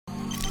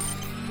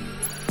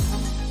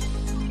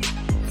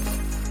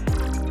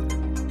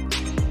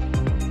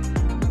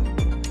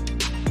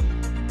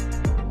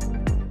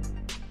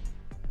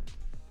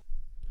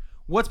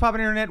What's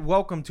poppin', internet?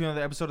 Welcome to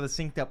another episode of the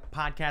Synced Up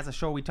Podcast, a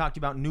show where we talk to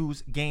you about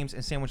news, games,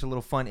 and sandwich a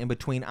little fun in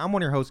between. I'm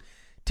one of your hosts,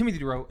 Timothy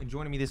DeRoe, and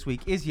joining me this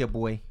week is your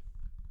boy,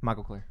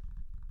 Michael Clare.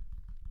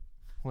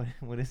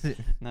 What is it?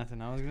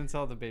 Nothing. I was gonna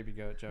tell the baby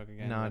goat joke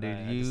again. No, dude,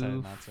 I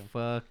decided not to.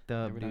 fucked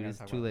up, dude. It's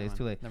too late. It's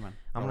too late. Never mind.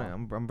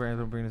 I'm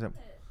bringing this up.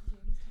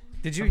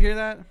 Did you hear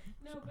that?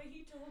 No, but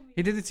he told me.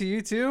 He did it to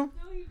you too?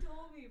 No, he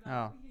told me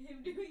about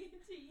him doing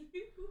it to you.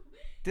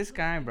 This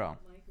guy, bro.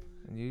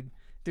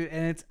 Dude,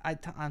 and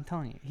I'm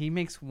telling you, he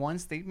makes one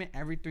statement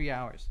every 3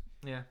 hours.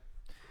 yeah.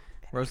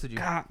 Roasted you.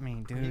 Got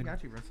me, dude. He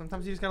got you, bro.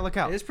 Sometimes you just gotta look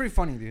out. It's pretty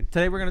funny, dude.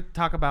 Today we're gonna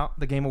talk about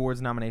the Game Awards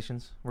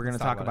nominations. We're gonna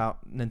Let's talk talk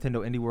about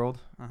Nintendo Indie World,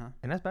 Uh-huh.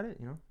 and that's about it,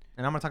 you know.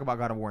 And I'm gonna talk about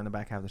God of War in the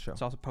back half of the show.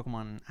 It's also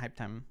Pokemon hype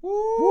time.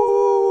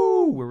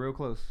 Woo! We're real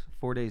close.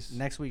 4 days.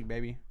 Next week,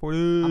 baby. 4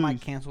 days. I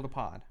might cancel the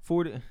pod.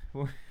 4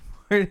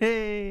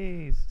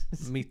 days.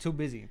 Me too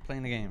busy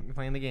playing the game.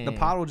 Playing the game. The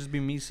pod will just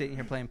be me sitting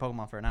here playing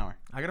Pokemon for an hour.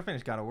 I gotta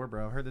finish God of War,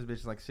 bro. I heard this bitch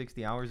is like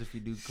 60 hours if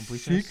you do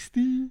completionist.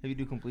 60? If you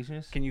do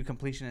completionist. Can you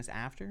completionist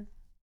after?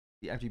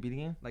 After you beat the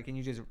game? Like, can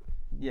you just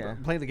Yeah.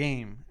 play the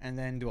game and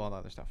then do all the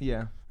other stuff?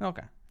 Yeah.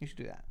 Okay, you should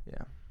do that.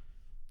 Yeah.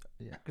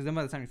 Because then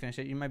by the time you finish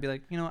it, you might be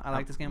like, you know what, I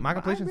like this game. my but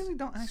I completion's really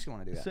don't actually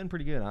want to do It's that. sitting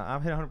pretty good.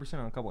 I've hit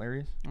 100% on a couple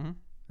areas. Mhm.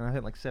 And I've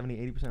hit like 70,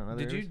 80% on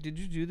other areas. Did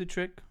you do the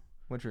trick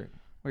What trick?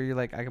 where you're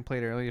like, I can play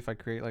it early if I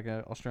create like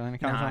an Australian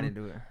account? Nah, or I something?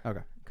 didn't do it.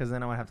 Okay. Because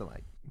then I would have to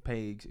like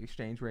pay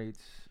exchange rates.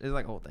 It's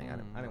like a whole thing. I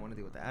didn't want to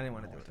deal with that. I didn't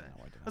want to deal with that.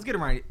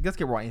 Let's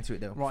get right into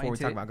it though. Right Before we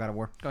into talk it. about God of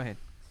War. Go ahead.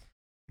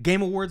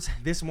 Game Awards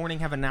this morning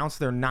have announced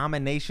their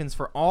nominations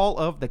for all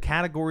of the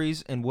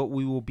categories and what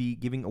we will be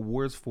giving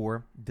awards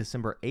for.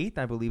 December 8th,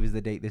 I believe, is the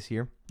date this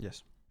year.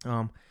 Yes.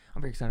 I'm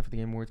very excited for the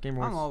Game Awards. Game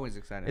Awards. I'm always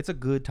excited. It's a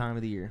good time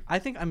of the year. I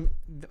think I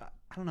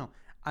don't know.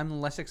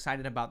 I'm less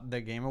excited about the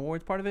Game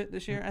Awards part of it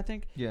this year, I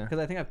think. Yeah. Because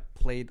I think I've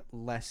played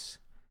less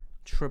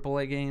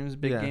AAA games,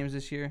 big Yeah. games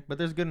this year. But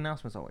there's good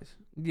announcements always.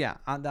 Yeah.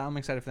 I'm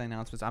excited for the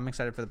announcements. I'm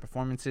excited for the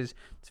performances.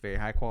 It's a very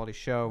high quality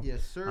show.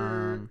 Yes,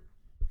 sir.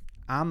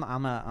 I'm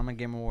a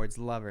Game Awards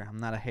lover. I'm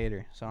not a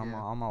hater, so I'm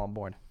all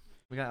aboard.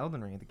 We got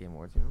Elden Ring at the Game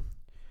Awards, you know?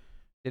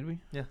 Did we?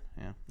 Yeah.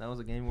 Yeah. That was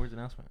a Game Awards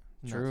announcement.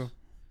 True.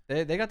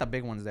 Nuts. They got the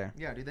big ones there.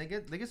 Yeah, dude, they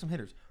get some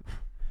hitters.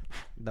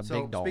 The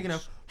So, big dogs. speaking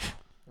of,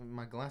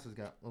 my glasses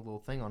got a little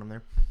thing on them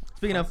there.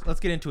 Speaking of, let's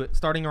get into it.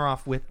 Starting her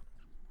off with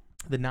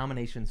the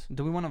nominations.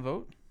 Do we want to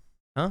vote?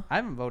 Huh? I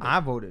haven't voted. I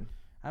voted.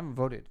 I haven't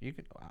voted. You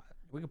could.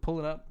 We could pull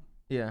it up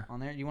Yeah. on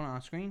there. You want it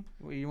on screen?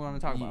 What you want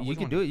to talk about? You Which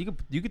could one? do it.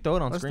 You could throw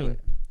it on Let's do screen. it.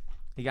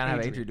 You gotta have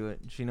Adri. Adri do it.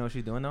 She knows what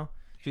she's doing though.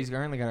 She's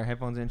currently got her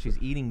headphones in. She's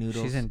eating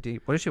noodles. She's in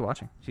deep. What is she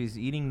watching? She's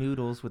eating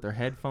noodles with her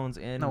headphones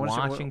in, No, what is she-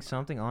 watching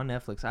something on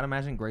Netflix. I'd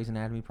imagine Grey's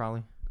Anatomy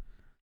probably.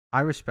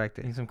 I respect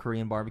Eating it. some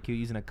Korean barbecue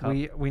using a cup.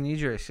 We need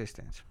your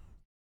assistance.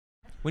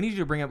 We need you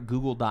to bring up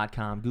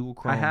Google.com, Google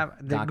Chrome. I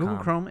have the Google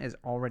Chrome is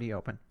already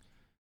open.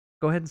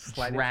 Go ahead and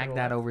slide Drag it to the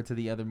that left over to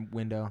the other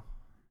window.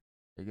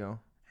 There you go.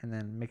 and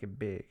then make it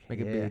big. Make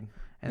it Yeah. big. And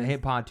And then-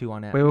 hit pod 2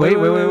 on that.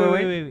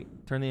 Wait.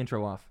 Turn the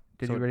intro off.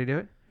 Did So- you already do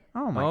it?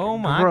 Oh my. Oh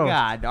my Gross.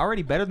 God!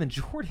 Already better than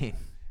Jordan.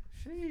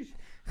 Sheesh.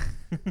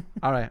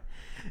 All right.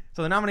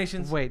 So the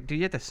nominations. Wait. Do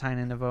you have to sign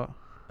in to vote?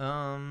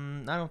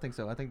 I don't think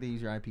so. I think they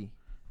use your IP.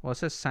 Well, it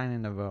says sign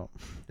in to vote.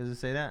 Does it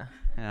say that?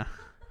 Yeah.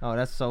 Oh,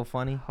 that's so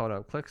funny. Hold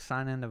up. Click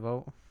sign in to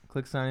vote.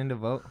 Click sign in to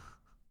vote.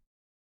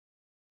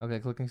 Okay,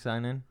 clicking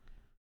sign in.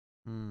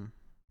 Hmm.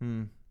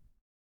 Hmm.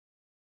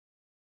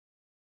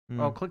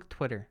 Oh, click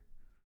Twitter.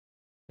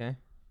 Okay.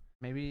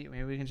 Maybe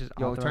we can just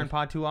Yo, authorize- turn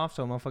pod 2 off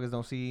so motherfuckers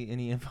don't see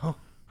any info. All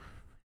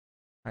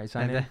right,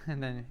 sign and in. then,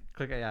 and then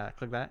click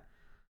click that.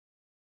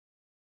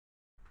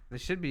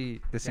 This should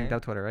be the synced Okay.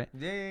 up Twitter, right?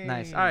 Yay.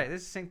 Nice. All right,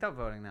 this is synced up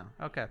voting now.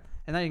 Okay,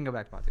 and now you can go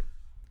back to part 2.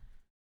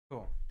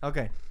 Cool.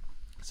 Okay.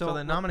 So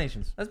the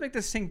nominations. Let's make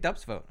this synced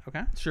ups vote.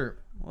 Okay. Sure.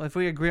 Well, if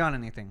we agree on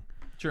anything,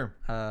 Sure.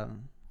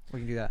 we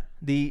can do that.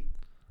 The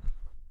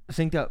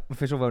synced up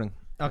official voting.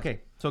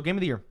 Okay, so game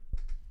of the year.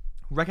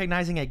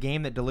 Recognizing a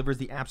game that delivers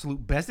the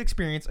absolute best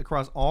experience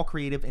across all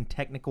creative and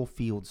technical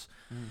fields.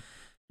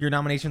 Your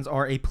nominations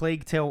are A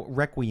Plague Tale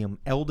Requiem,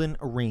 Elden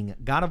Ring,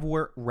 God of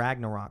War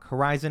Ragnarok,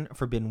 Horizon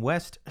Forbidden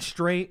West,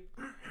 Stray,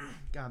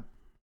 God,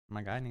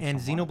 My guy needs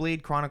and some water.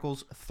 Xenoblade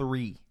Chronicles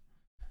 3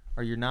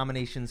 are your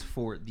nominations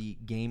for the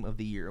Game of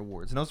the Year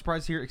awards. No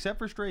surprise here, except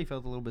for Stray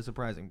felt a little bit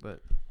surprising,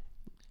 but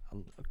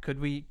Could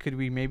we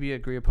maybe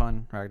agree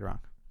upon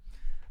Ragnarok?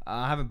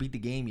 I haven't beat the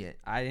game yet.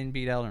 I didn't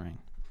beat Elden Ring.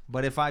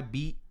 But if I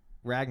beat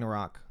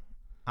Ragnarok,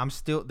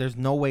 there's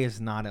no way it's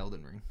not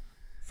Elden Ring.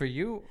 For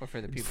you or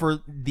for the people? For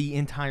the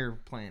entire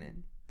planet.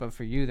 But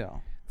for you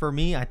though. For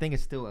me, I think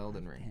it's still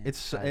Elden Ring. Yeah, It's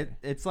excited.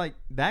 it's like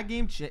that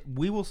game.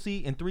 We will see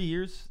in 3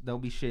 years. There'll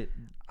be shit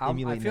I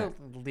emulating feel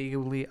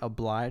legally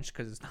obliged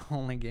because it's the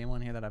only game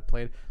on here that I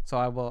played. So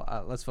I will.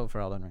 Let's vote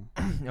for Elden Ring.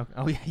 that. Okay.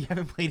 Oh yeah, you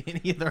haven't played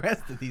any of the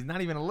rest of these.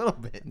 Not even a little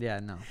bit. Yeah,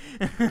 no.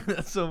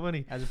 That's so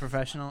funny. As a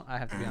professional, I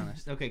have to be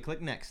honest. Okay,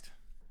 click next.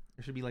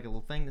 There should be like a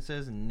little thing that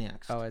says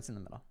next. Oh, it's in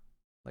the middle,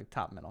 like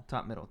top middle.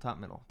 Top middle. Top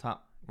middle.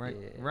 Top. Right,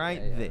 Yeah,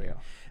 right yeah, there we there. go.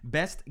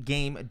 Best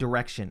game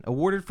direction,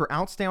 awarded for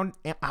outstanding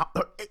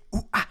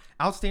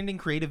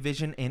creative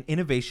vision and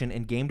innovation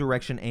in game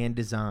direction and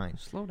design.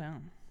 Slow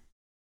down.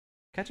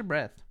 Catch a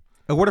breath.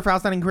 Awarded for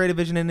outstanding creative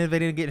vision and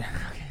innovative game.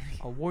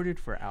 Awarded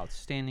for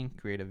outstanding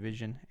creative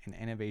vision and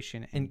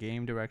innovation in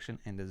game direction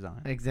and design.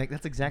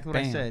 That's exactly what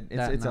I Bam. said.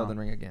 That- It's no. Elden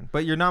Ring again.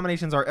 But your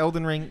nominations are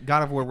Elden Ring,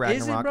 God of War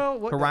Is it, Ragnarok, bro?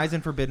 What the-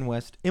 Horizon Forbidden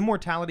West,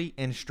 Immortality,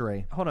 and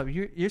Stray. Hold up,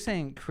 you're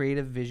saying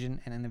creative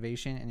vision and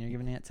innovation, and you're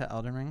giving it to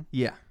Elden Ring?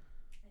 Yeah.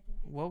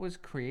 What was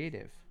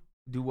creative?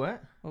 Do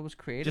what? What was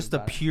creative? Just the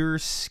about it? pure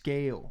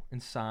scale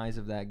and size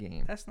of that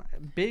game. That's not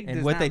big. And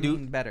does what not they do-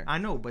 mean better. I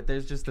know, but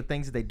there's just the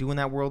things that they do in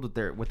that world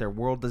with their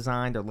world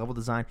design, their level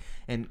design,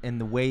 and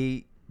the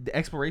way the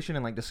exploration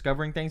and like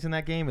discovering things in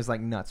that game is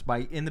like nuts. By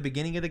in the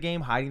beginning of the game,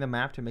 hiding the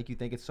map to make you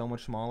think it's so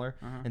much smaller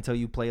until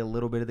you play a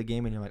little bit of the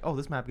game and you're like, oh,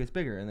 this map gets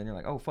bigger, and then you're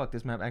like, oh fuck,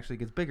 this map actually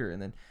gets bigger, and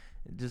then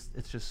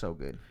it's just so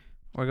good.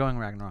 We're going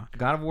Ragnarok.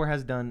 God of War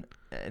has done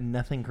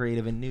nothing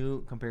creative and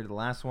new compared to the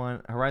last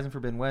one. Horizon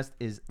Forbidden West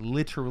is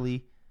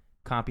literally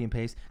copy and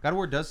paste. God of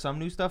War does some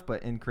new stuff,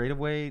 but in creative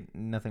way,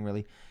 nothing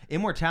really.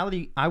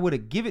 Immortality, I would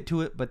have give it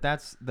to it, but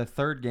that's the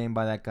third game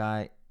by that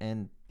guy,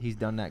 and he's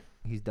done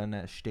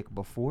that shtick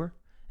before,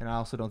 and I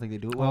also don't think they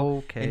do it well.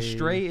 Okay. And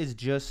Stray's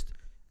just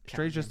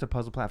a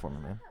puzzle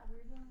platformer, man.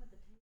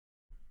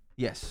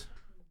 Yes.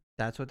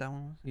 That's what that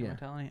one was? Yeah.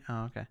 Immortality?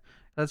 Oh, okay.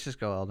 Let's just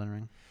go Elden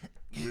Ring.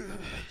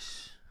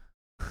 Yes.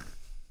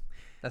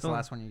 That's the Oh.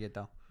 last one you get,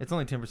 though. It's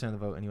only 10% of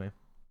the vote anyway.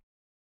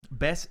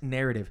 Best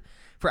narrative.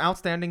 For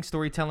outstanding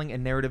storytelling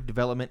and narrative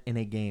development in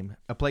a game.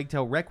 A Plague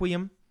Tale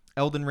Requiem,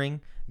 Elden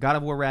Ring, God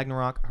of War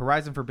Ragnarok,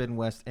 Horizon Forbidden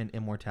West, and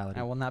Immortality.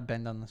 I will not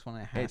bend on this one.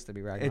 It has to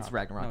be Ragnarok. It's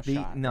Ragnarok. No the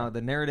shot, bro.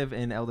 the narrative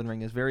in Elden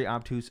Ring is very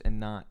obtuse and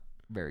not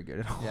very good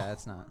at all. Yeah,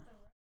 it's not.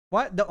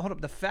 What? Hold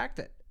up. The fact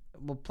that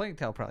Plague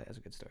Tale probably has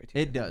a good story too.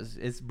 It does.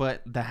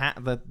 But the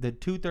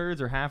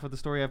 2/3 or half of the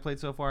story I've played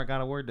so far,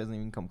 God of War, doesn't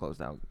even come close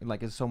out.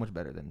 Like, it's so much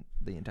better than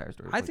the entire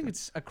story. of I Plague think Tale.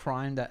 it's a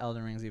crime that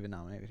Elden Ring's even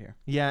nominated here.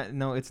 Yeah,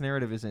 no, its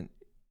narrative isn't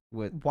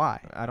what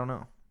Why? I don't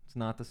know. It's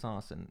not the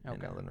sauce in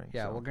Okay. Elden Ring.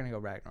 Yeah, so. we're gonna go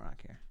Ragnarok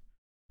here.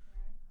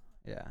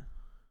 Yeah.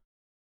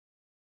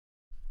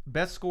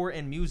 Best score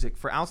in music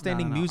for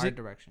outstanding music. Art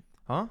direction.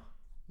 Huh?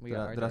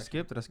 Did I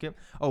skip?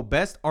 Oh,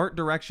 best art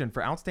direction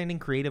for outstanding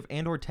creative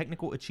and or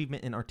technical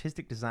achievement in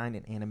artistic design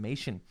and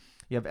animation.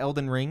 You have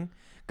Elden Ring,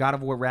 God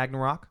of War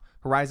Ragnarok,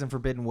 Horizon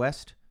Forbidden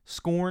West,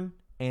 Scorn,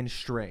 and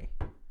Stray.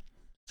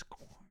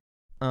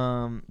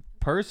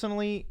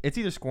 Personally, it's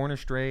either Scorn or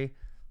Stray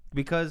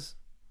because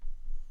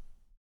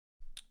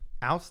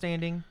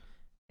outstanding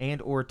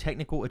and or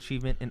technical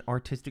achievement in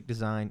artistic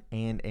design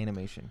and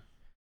animation.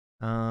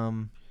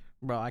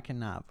 Bro, I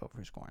cannot vote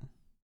for Scorn.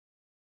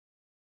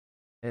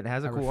 It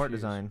has a cool art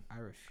design. I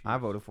refuse. I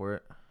voted for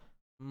it.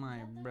 My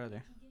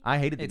brother. I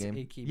hated the It's game.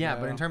 icky, yeah,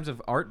 but bro. in terms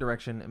of art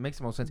direction, it makes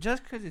the most sense.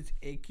 Just because it's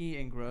icky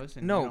and gross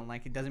and No. you don't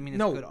like it doesn't mean it's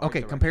No, good art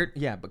okay, direction.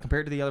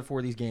 compared to the other 4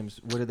 of these games,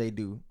 what do they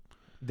do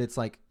that's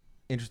like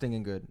interesting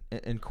and good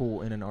and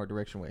cool in an art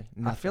direction way?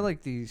 I feel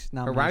like these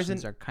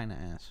nominations are kind of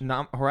ass.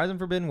 Horizon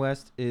Forbidden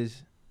West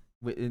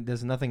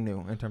there's nothing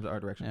new in terms of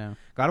art direction. Yeah.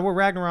 God of War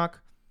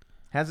Ragnarok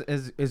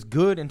is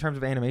good in terms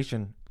of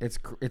animation. It's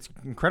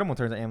incredible in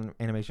terms of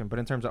animation, but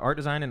in terms of art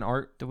design and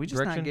art Did we just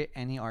direction, not get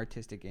any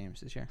artistic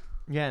games this year?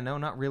 yeah, no,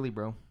 not really,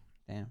 bro.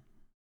 Damn.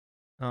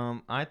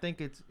 I think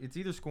it's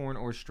either Scorn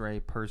or Stray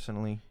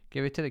personally.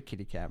 Give it to the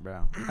kitty cat,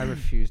 bro. I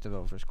refuse to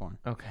vote for Scorn.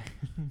 Okay.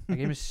 The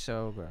game is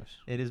so gross.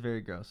 It is very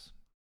gross.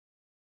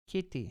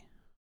 Kitty.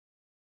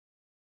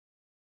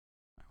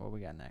 What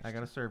we got next? I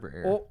got a server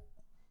error. Oh.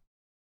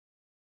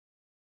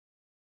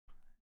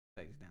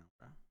 Legs down,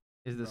 bro.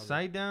 Is the Brother.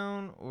 site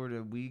down or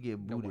did we get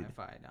The booted?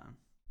 Wi-Fi down.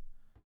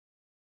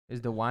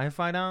 Is the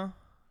Wi-Fi down?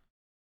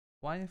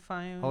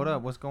 Wi-Fi. Hold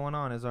up, what's going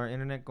on? Is our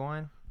internet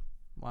going?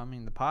 Well, I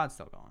mean, the pod's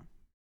still going.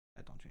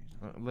 That don't change.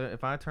 Nothing.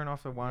 If I turn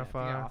off the Yeah, if you get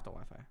Wi-Fi off the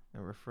Wi-Fi.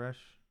 and refresh,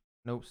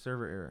 nope,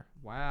 server error.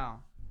 Wow.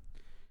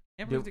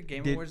 Can't Did- believe the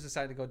Game did- Awards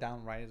decided to go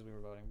down right as we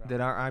were voting, bro.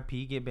 Did our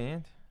IP get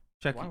banned?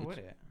 Check. Why would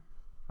it?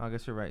 I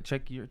guess you're right.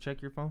 Check your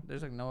phone.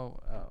 There's like no.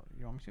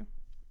 You want me to?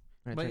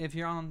 Right, But check. if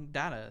you're on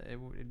data, it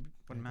wouldn't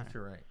I guess matter.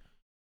 You're right.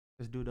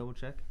 Just do a double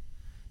check.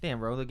 Damn,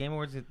 bro, the Game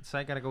Awards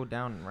site gotta go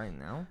down right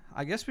now.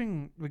 I guess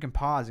we can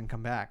pause and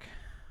come back,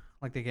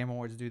 like the Game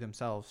Awards do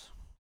themselves.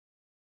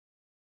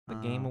 The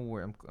Game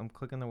Award. I'm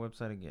clicking the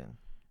website again.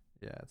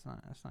 Yeah, it's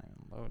not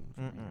even loading.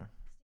 For me. Mm-mm.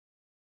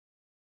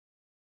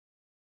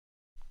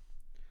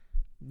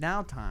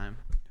 Now time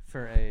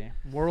for a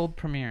world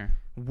premiere,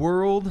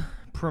 World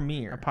a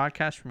premiere.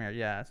 podcast premiere.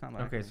 Yeah, it's not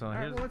loading. Okay, for so me. All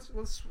right, here's-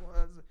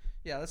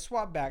 well, let's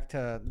swap back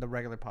to the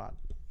regular pod.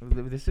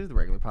 This is the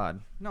regular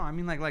pod. No, I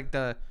mean like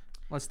the.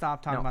 Let's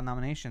stop talking No, about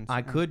nominations.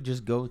 I could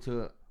just go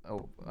to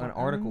an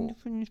article.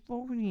 Unfinished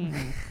voting.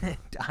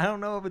 I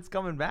don't know if it's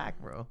coming back,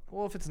 bro.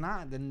 Well, if it's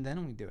not, then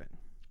we do it.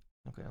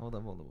 Okay, hold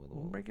up.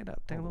 We'll break it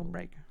up. Take a Hold little on.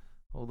 break.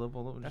 Hold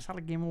up. That's how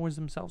the Game Awards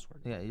themselves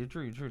work. Yeah, you're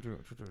true.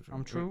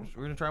 I'm true.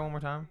 We're gonna try one more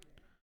time.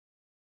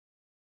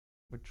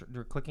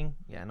 You're clicking.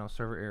 Yeah, no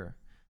server error.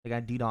 They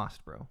got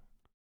DDoSed, bro.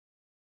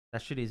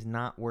 That shit is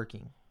not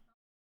working.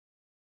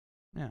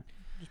 Yeah.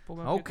 Just pull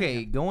back your Okay,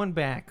 ticket. going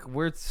back.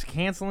 We're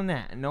canceling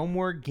that. No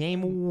more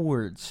Game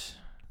Awards.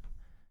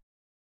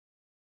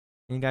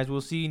 And guys,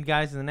 we'll see you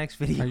guys in the next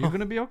video. Are you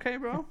gonna be okay,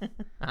 bro?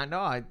 I know.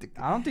 I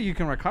don't think you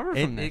can recover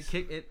from this.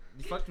 It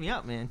fucked me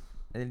up, man.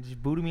 It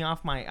just booted me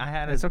off my. I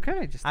had It's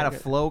okay. Just I had a take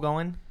a, flow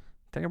going.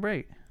 take a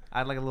break. I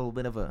had like a little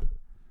bit of a.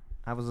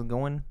 I was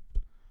going.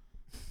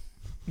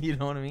 You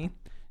know what I mean?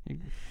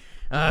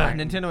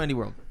 Nintendo Indie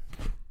World.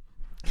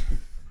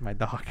 My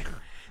dog.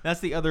 That's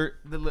the other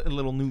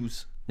little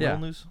news. Yeah.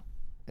 Little news.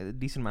 A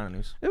decent amount of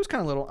news. It was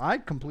kind of little. I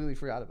completely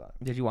forgot about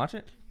it. Did you watch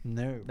it?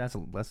 No. That's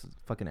a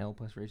fucking L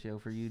plus ratio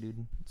for you,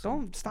 dude.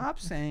 Don't stop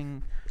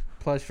saying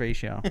plus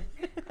ratio.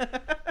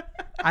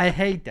 I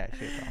hate that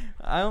shit, bro.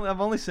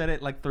 I've only said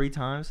it like 3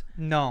 times.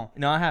 No.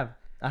 No, I have.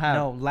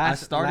 No,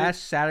 last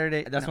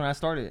Saturday. That's when I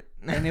started.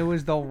 And it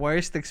was the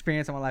worst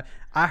experience of my life.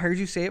 I heard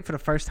you say it for the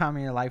first time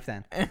in your life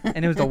then.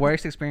 And it was the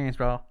worst experience,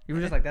 bro. You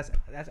were just like, that's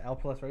L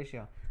plus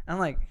ratio. And I'm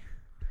like,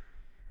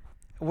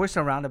 we're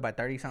surrounded by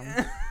 30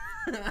 something.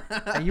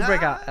 And you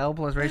break out L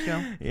plus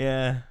ratio?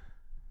 Yeah.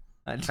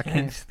 I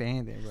can't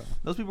stand it, bro.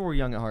 Those people were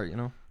young at heart, you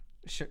know?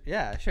 Sure.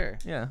 Yeah, sure.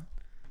 Yeah.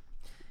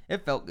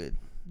 It felt good.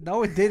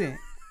 No, it didn't.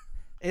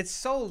 It's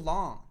so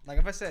long. Like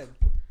if I said,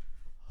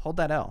 hold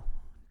that L,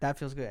 that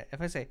feels good.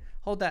 If I say,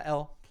 hold that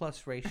L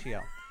plus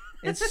ratio,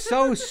 it's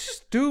so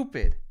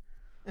stupid.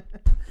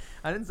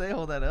 I didn't say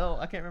hold that L.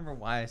 I can't remember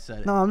why I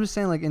said it. No, I'm just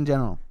saying like in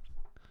general.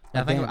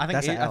 I think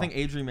that's a I L. think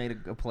Adri made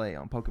a play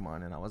on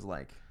Pokemon, and I was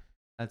like,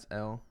 "That's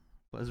L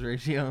plus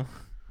ratio."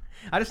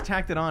 I just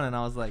tacked it on, and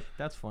I was like,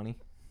 "That's funny."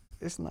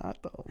 It's not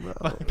though, bro.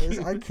 Fuck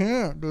you. I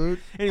can't, dude.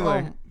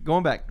 Anyway,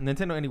 going back,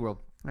 Nintendo Indie World.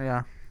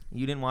 Yeah.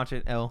 You didn't watch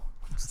it, L.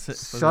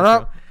 Shut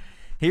up.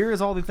 Here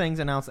is all the things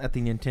announced at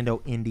the Nintendo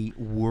Indie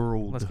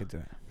World. Let's get to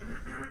it.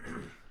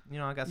 You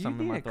know, I got You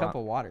something in need my a throat. cup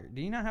of water.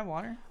 Do you not have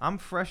water? I'm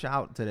fresh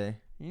out today.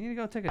 You need to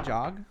go take a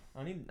jog.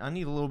 I need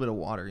a little bit of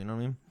water. You know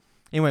what I mean?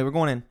 Anyway, we're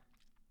going in.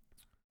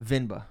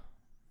 Vinba.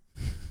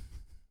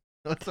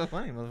 What's so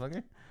funny,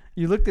 motherfucker?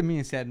 You looked at me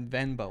and said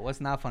Venba.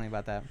 What's not funny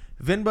about that?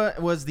 Vinba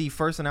was the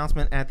first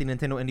announcement at the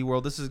Nintendo Indie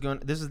World. This is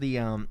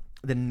the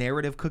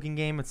narrative cooking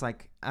game. It's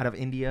like out of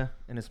India,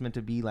 and it's meant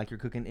to be like you're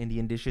cooking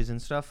Indian dishes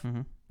and stuff.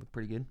 Mm-hmm. Look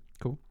pretty good.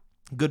 Cool.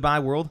 Goodbye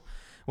World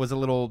was a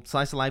little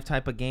slice of life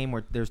type of game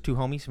where there's 2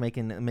 homies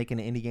making an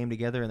indie game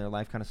together, and their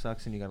life kind of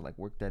sucks, and you gotta like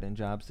work dead end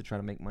jobs to try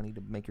to make money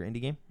to make your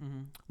indie game.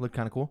 Mm-hmm. Looked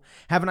kind of cool.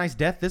 Have a Nice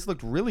Death. This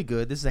looked really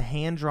good. This is a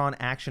hand drawn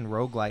action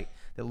roguelite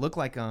that looked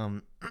like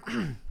Hollow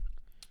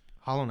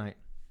Knight.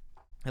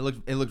 It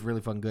looked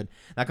really fucking good.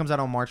 That comes out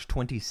on March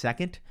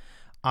 22nd.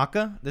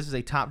 Aka. This is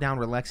a top-down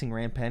relaxing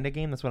red panda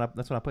game. That's what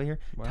I put here.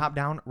 What?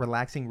 Top-down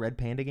relaxing red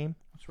panda game.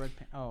 What's red?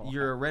 Oh,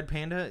 You're a red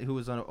panda who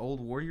was an old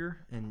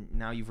warrior, and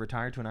now you've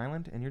retired to an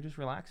island, and you're just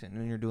relaxing,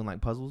 and you're doing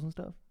like puzzles and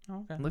stuff.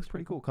 Oh, okay. It looks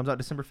pretty cool. Comes out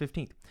December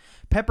 15th.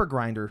 Pepper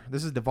Grinder.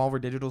 This is Devolver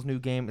Digital's new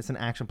game. It's an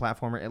action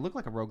platformer. It looked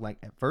like a roguelike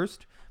at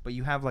first, but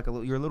you have like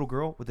you're a little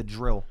girl with a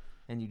drill,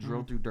 and you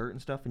drill through dirt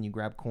and stuff, and you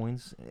grab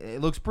coins. It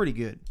looks pretty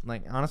good.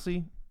 Like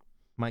honestly,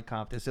 might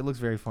cop this. It looks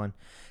very fun.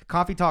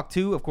 Coffee Talk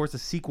 2, of course, a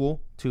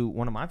sequel to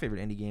one of my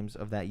favorite indie games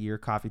of that year,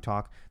 Coffee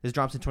Talk. This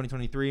drops in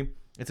 2023.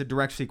 It's a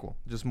direct sequel,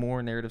 just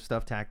more narrative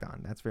stuff tacked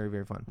on. That's very,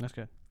 very fun. That's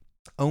good.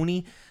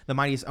 Oni, The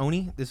Mightiest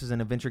Oni. This is an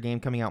adventure game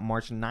coming out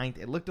March 9th.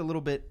 It looked a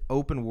little bit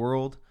open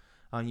world.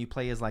 You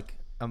play as like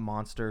a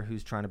monster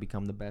who's trying to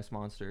become the best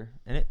monster.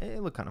 And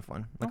it looked kind of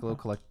fun, like a little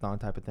collectathon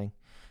type of thing.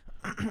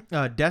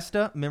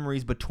 Desta,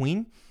 Memories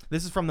Between.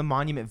 This is from the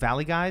Monument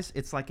Valley guys.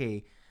 It's like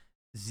a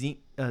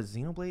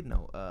Xenoblade?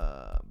 No.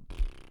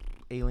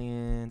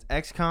 Aliens.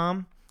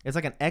 XCOM. It's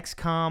like an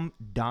XCOM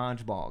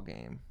dodgeball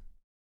game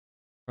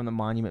from the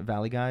Monument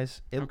Valley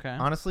guys. Okay.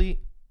 Honestly,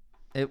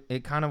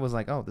 it kind of was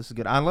like, oh, this is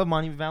good. I love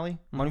Monument Valley.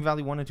 Monument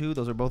Valley 1 and 2.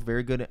 Those are both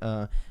very good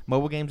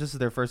mobile games. This is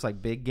their first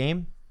like big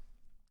game.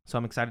 So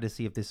I'm excited to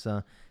see if this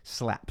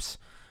slaps.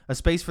 A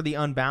Space for the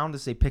Unbound.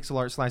 This is a pixel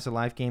art slice of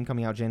life game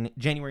coming out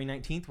January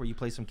 19th where you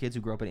play some kids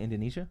who grew up in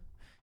Indonesia. And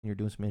you're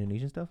doing some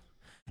Indonesian stuff.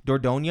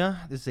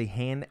 Dordogne. This is a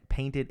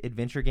hand-painted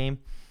adventure game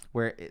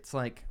where it's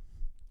like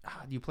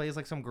you play as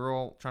like some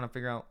girl trying to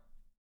figure out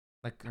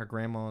like her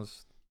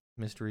grandma's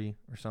mystery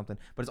or something,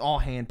 but it's all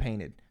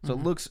hand-painted. So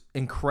it looks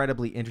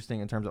incredibly interesting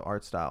in terms of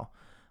art style.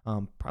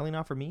 Probably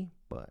not for me,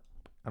 but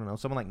I don't know.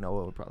 Someone like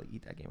Noah would probably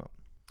eat that game up.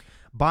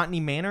 Botany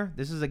Manor.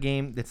 This is a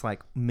game that's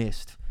like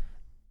Myst.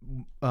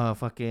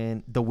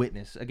 Fucking The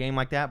Witness, a game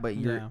like that, but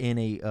you're in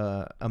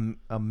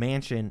a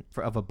mansion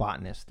of a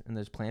botanist, and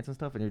there's plants and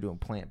stuff, and you're doing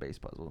plant-based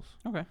puzzles.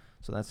 Okay.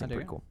 So that's pretty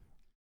it. cool.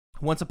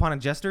 Once Upon a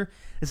Jester.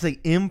 It's an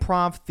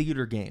improv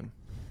theater game.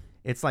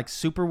 It's like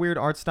super weird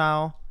art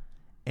style,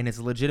 and it's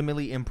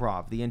legitimately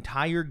improv. The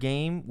entire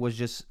game was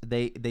just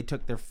they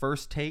took their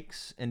first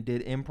takes and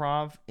did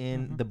improv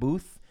in the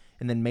booth,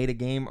 and then made a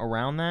game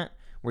around that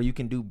where you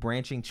can do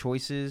branching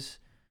choices.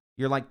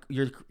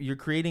 You're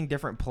creating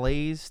different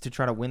plays to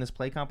try to win this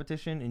play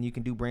competition, and you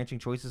can do branching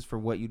choices for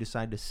what you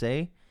decide to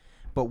say.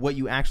 but what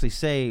you actually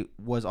say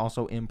was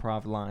also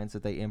improv lines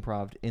that they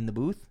improved in the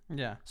booth.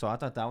 Yeah. So I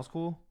thought that was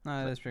cool.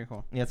 No, that's pretty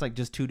cool. Yeah, it's like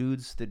just two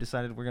dudes that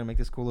decided we're gonna make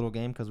this cool little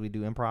game because we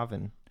do improv,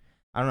 and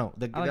I don't know.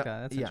 I like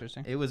that. That's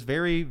interesting. It was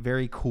very,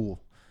 very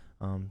cool.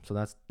 So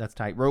that's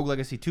tight. Rogue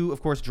Legacy 2,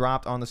 of course,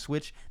 dropped on the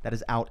Switch. That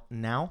is out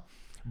now.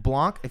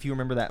 Blanc, if you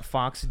remember that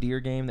Fox Deer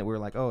game that we were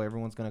like, oh,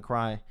 everyone's gonna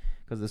cry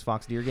because of this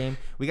Fox Deer game.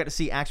 We got to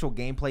see actual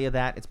gameplay of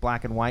that. It's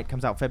black and white.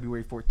 Comes out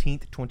February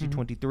 14th,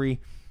 2023.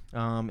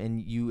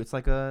 And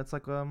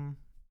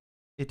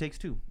It Takes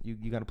Two.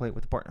 You got to play it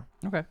with a partner.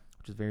 Okay.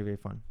 Which is very, very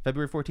fun.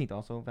 February 14th,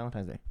 also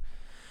Valentine's Day.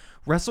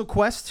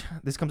 WrestleQuest.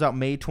 This comes out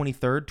May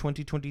 23rd,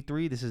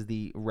 2023. This is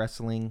the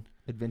wrestling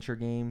adventure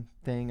game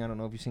thing. I don't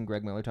know if you've seen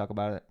Greg Miller talk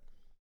about it.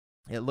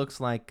 It looks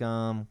like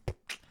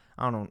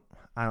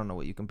I don't know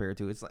what you compare it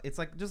to. It's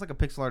like just like a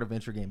pixel art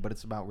adventure game, but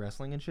it's about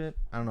wrestling and shit.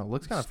 I don't know. It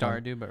looks kind of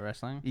fun. Stardew, but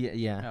wrestling.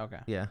 Yeah. Oh, okay.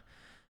 Yeah.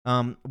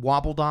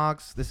 Wobble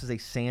Dogs. This is a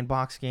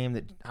sandbox game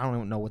that I don't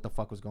even know what the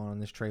fuck was going on in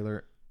this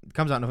trailer. It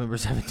comes out November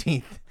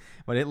 17th,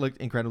 but it looked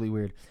incredibly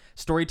weird.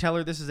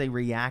 Storyteller. This is a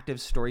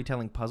reactive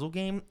storytelling puzzle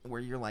game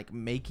where you're like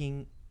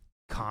making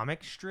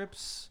comic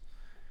strips,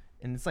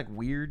 and it's like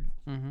weird.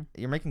 Mm-hmm.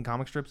 You're making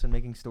comic strips and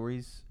making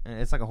stories, and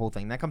it's like a whole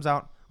thing. That comes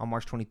out on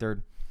March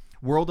 23rd.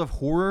 World of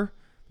Horror.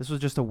 This was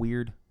just a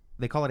weird.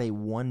 They call it a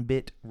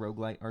 1-bit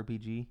roguelite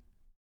RPG.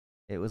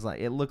 It was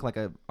like, it looked like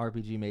a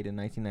RPG made in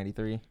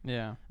 1993.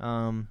 Yeah.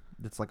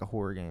 That's like a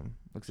horror game.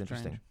 Looks Strange.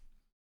 interesting.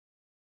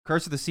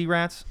 Curse of the Sea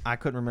Rats. I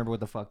couldn't remember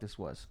what the fuck this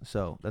was,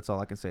 so that's all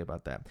I can say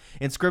about that.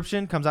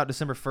 Inscription comes out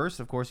December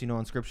 1st. Of course, you know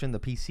Inscription, the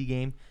PC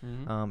game,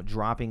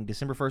 dropping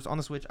December 1st on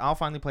the Switch. I'll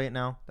finally play it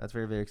now. That's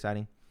very, very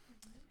exciting.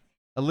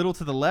 A Little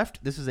to the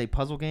Left. This is a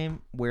puzzle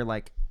game where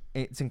like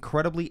it's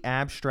incredibly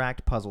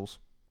abstract puzzles.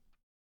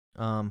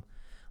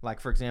 Like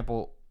for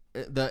example,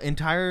 the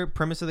entire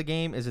premise of the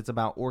game is it's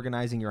about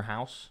organizing your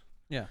house.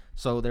 Yeah.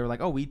 So they were like,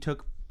 oh, we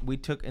took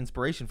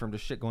inspiration from the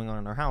shit going on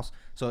in our house.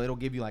 So it'll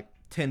give you like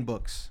 10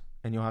 books,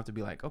 and you'll have to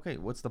be like, okay,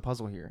 what's the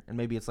puzzle here? And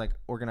maybe it's like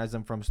organize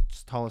them from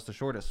tallest to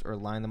shortest, or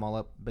line them all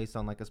up based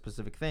on like a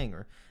specific thing,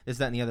 or this,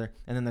 that, and the other.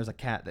 And then there's a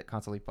cat that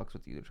constantly fucks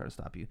with you to try to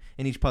stop you.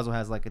 And each puzzle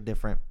has like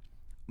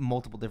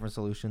multiple different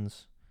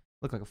solutions.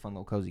 Look like a fun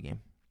little cozy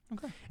game.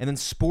 Okay. And then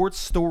Sports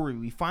Story.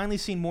 We finally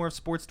seen more of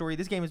Sports Story.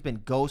 This game has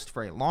been ghost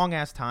for a long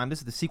ass time. This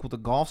is the sequel to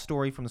Golf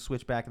Story from the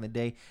Switch back in the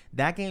day.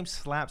 That game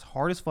slaps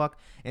hard as fuck.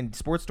 And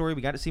Sports Story,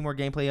 we got to see more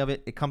gameplay of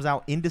it. It comes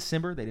out in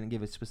December. They didn't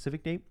give a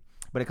specific date,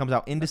 but it comes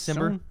out in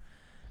December.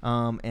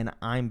 And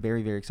I'm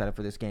very, very excited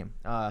for this game.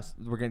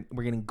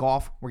 We're getting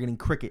golf, we're getting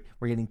cricket,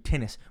 we're getting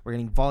tennis, we're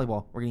getting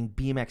volleyball, we're getting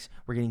BMX,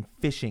 we're getting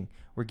fishing,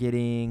 we're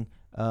getting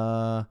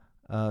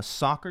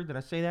soccer. Did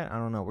I say that? I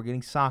don't know. We're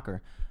getting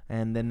soccer.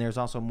 And then there's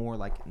also more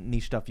like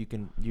niche stuff.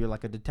 You're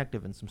like a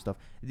detective and some stuff.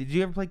 Did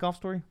you ever play Golf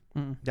Story?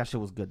 Mm-mm. That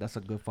shit was good. That's a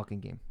good fucking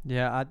game.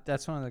 Yeah,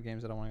 that's one of the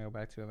games that I want to go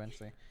back to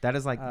eventually. That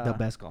is like the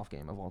best golf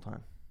game of all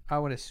time. I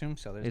would assume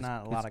so. There's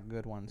not a lot of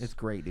good ones. It's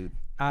great, dude.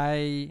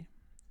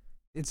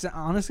 It's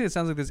honestly, it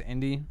sounds like this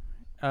indie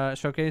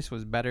showcase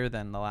was better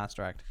than the last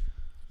direct.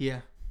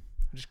 Yeah.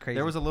 Just crazy.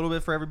 There was a little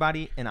bit for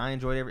everybody, and I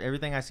enjoyed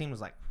everything I seen was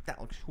like, that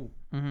looks cool.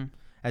 Mm-hmm.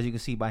 As you can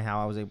see by how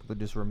I was able to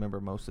just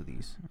remember most of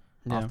these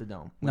off the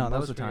dome. No, that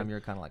most was of the time pretty good.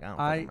 you're kind of like, I don't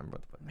fucking remember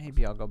what the fuck.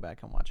 Maybe I'll go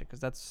back and watch it because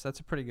that's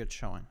a pretty good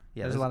showing.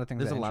 Yeah, there's a lot of things.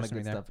 There's that a lot of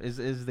interest good me there.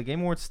 stuff. Is the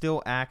Game Awards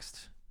still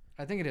axed?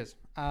 I think it is.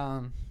 Do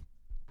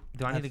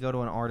I need to go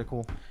to an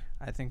article?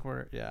 I think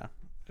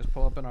just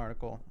pull up an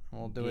article and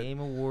we'll do Game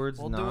Awards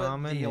We'll do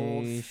it the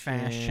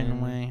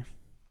old-fashioned way.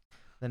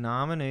 The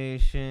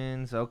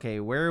nominations. Okay,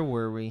 where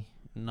were we?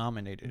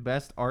 Nominated.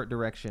 Best art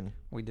direction.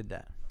 We did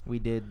that. We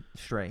did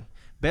Stray.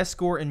 Best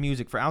score in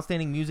music for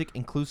outstanding music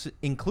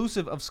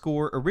inclusive of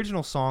score,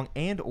 original song,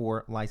 and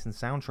or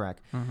licensed soundtrack.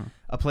 Mm-hmm.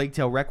 A Plague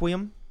Tale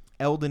Requiem,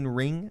 Elden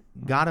Ring,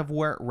 God of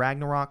War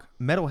Ragnarok,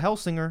 Metal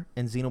Hellsinger,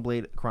 and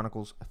Xenoblade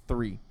Chronicles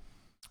 3.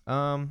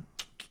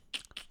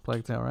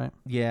 Plague Tale, right?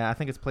 Yeah, I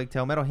think it's Plague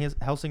Tale. Metal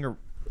Hellsinger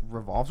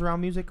revolves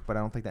around music, but I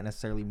don't think that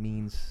necessarily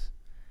means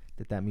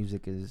that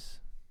music is.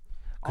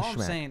 All I'm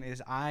saying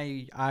is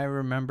I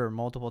remember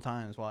multiple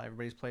times while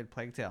everybody's played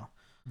Plague Tale.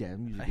 Yeah,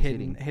 music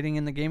hitting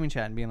in the gaming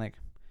chat and being like,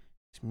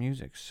 this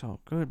music's so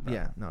good, bro.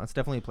 Yeah, no, it's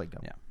definitely a Plague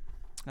Tale.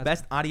 Yeah.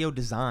 Best audio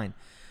design.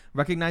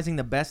 Recognizing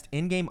the best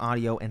in-game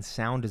audio and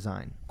sound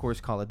design. Of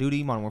course, Call of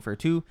Duty, Modern Warfare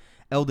 2,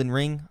 Elden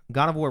Ring,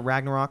 God of War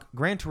Ragnarok,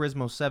 Gran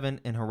Turismo 7,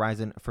 and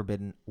Horizon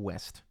Forbidden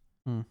West.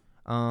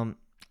 I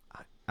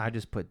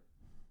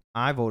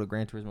voted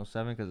Gran Turismo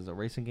 7 because it's a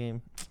racing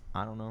game.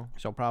 I don't know.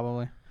 So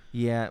probably.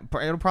 Yeah,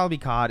 it'll probably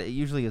be COD. It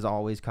usually is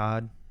always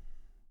COD.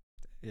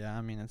 Yeah,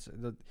 I mean it's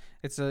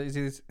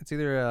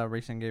either a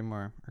racing game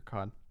or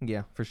COD.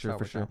 Yeah, for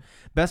sure.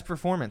 Best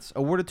performance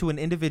awarded to an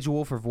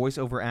individual for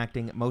voiceover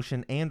acting,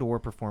 motion, and or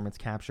performance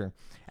capture.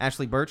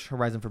 Ashley Birch,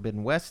 Horizon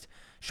Forbidden West.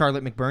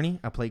 Charlotte McBurney,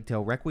 A Plague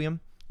Tale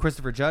Requiem.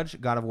 Christopher Judge,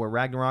 God of War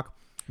Ragnarok.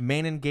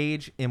 Manon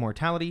Gage,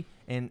 Immortality,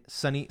 and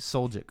Sunny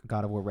Soljic,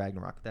 God of War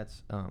Ragnarok.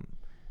 That's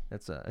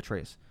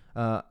Atreus.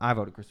 I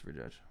voted Christopher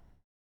Judge.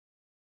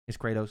 He's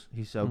Kratos.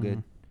 He's so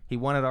good. He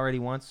won it already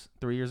once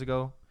 3 years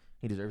ago.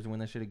 He deserves to win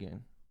that shit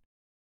again.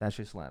 That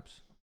shit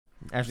slaps.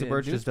 Ashley Yeah,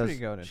 Birch dude's just does.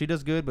 pretty goated. She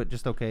does good, but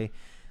just okay.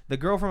 The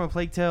girl from A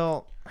Plague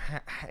Tale,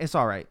 it's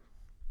all right.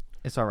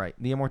 It's all right.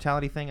 The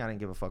immortality thing, I didn't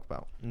give a fuck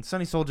about. And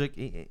Sonny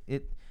Soljic,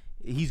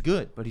 he's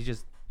good, but he's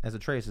just as a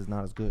Trace is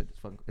not as good.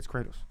 It's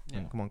Kratos.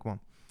 Yeah. Come on.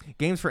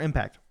 Games for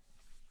impact.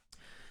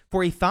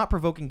 For a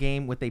thought-provoking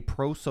game with a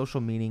pro-social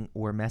meaning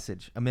or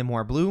message, A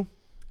Memoir Blue,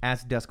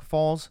 As Dusk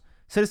Falls,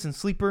 Citizen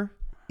Sleeper,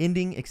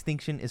 Ending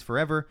Extinction is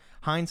Forever,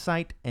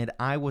 Hindsight, and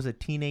I Was a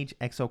Teenage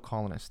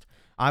Exocolonist.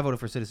 I voted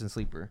for Citizen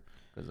Sleeper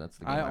because that's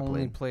the game I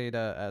only played. played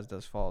As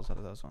Does Falls out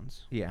of those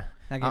ones. Yeah.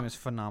 That game is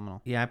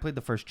phenomenal. Yeah, I played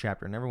the first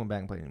chapter. Never went back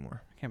and played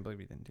anymore. I can't believe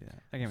you didn't do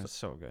that. That game is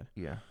so good.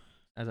 Yeah,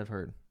 as I've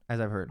heard.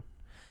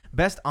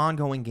 Best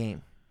ongoing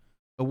game.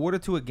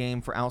 Awarded to a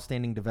game for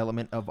outstanding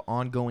development of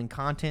ongoing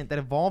content that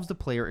evolves the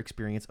player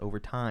experience over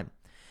time.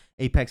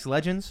 Apex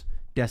Legends,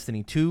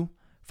 Destiny 2,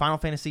 Final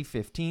Fantasy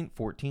 14,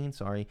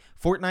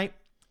 Fortnite,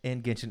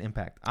 and Genshin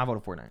Impact. I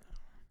voted Fortnite.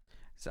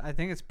 So I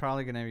think it's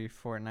probably gonna be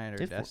Fortnite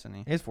or It's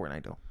Destiny. It's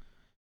Fortnite, though.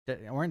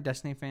 Weren't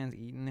Destiny fans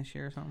eating this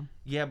year or something?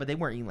 Yeah, but they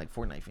weren't eating like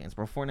Fortnite fans,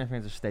 bro. Fortnite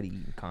fans are steady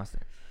eating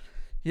constant.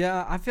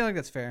 Yeah, I feel like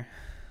that's fair.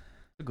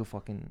 It's a good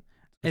fucking...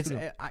 It's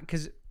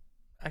because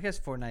I guess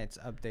Fortnite's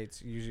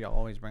updates usually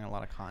always bring a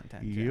lot of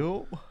content.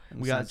 Yo. And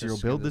We it's got not zero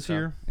just build stupid this stuff.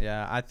 year.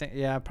 Yeah, I think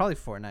probably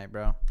Fortnite,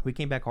 bro. We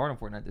came back hard on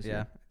Fortnite this Yeah,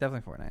 year.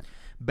 definitely Fortnite.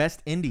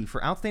 Best Indie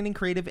for outstanding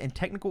creative and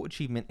technical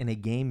achievement in a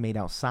game made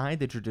outside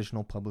the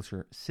traditional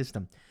publisher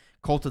system.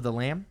 Cult of the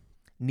Lamb,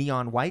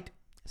 Neon White,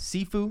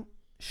 Sifu,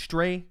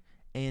 Stray,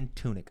 and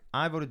Tunic.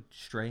 I voted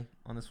Stray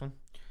on this one.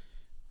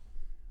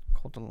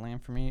 Cult of the Lamb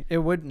for me. It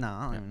would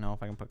I don't even know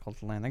if I can put Cult of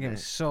the Lamb. That game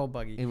is so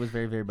buggy. It was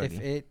very, very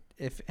buggy.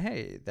 If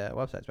hey, the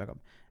website's back up.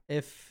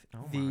 If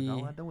oh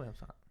my God, the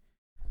website.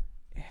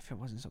 if it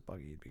wasn't so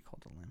buggy, it'd be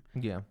Cult of the Lamb.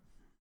 Yeah.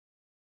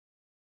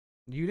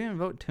 You didn't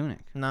vote Tunic.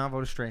 Nah, I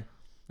voted Stray. I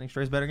think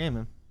Stray's a better game,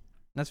 man.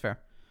 That's fair.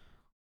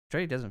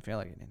 Stray doesn't feel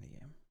like an indie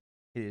game.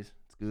 It is.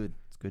 It's good.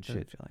 It's good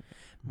Doesn't shit. feel like it.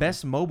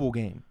 Best mobile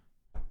game.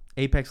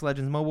 Apex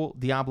Legends Mobile,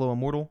 Diablo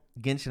Immortal,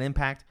 Genshin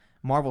Impact,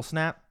 Marvel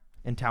Snap,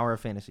 and Tower of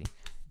Fantasy.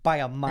 By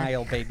a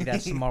mile, baby.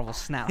 That's Marvel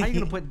Snap. How are you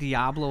gonna put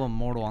Diablo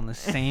Immortal on the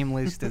same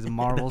list as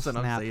Marvel That's what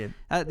I'm Snap? saying.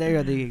 They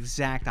are the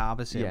exact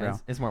opposite, bro.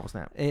 It's Marvel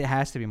Snap. It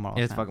has to be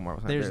Marvel It's Snap. fucking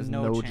Marvel Snap. There's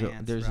no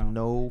chance, There's bro.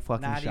 no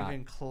fucking Not shot.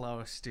 even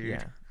close, dude.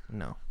 Yeah.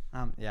 No.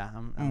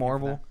 I'm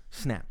Marvel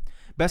Snap.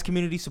 Best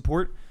community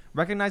support.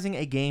 Recognizing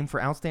a game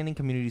for outstanding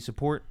community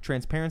support,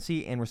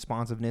 transparency, and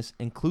responsiveness,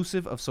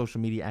 inclusive of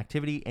social media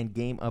activity and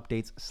game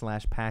updates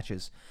 /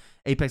 patches.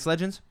 Apex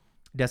Legends,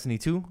 Destiny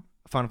 2,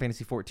 Final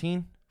Fantasy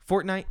 14,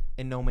 Fortnite,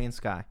 and No Man's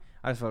Sky.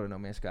 I just voted No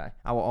Man's Sky.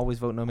 I will always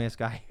vote No Man's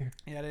Sky here.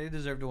 Yeah, they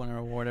deserve to win an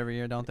award every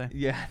year, don't they?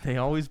 Yeah, they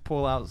always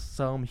pull out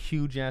some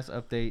huge ass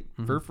update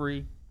for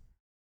free.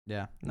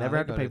 Yeah. Never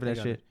have to pay for that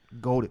shit.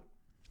 Gold.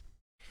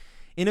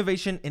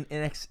 Innovation in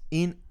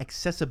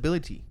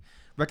inaccessibility.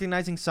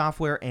 Recognizing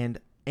software and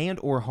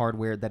or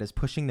hardware that is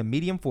pushing the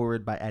medium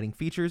forward by adding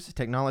features,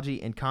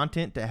 technology, and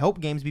content to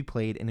help games be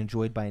played and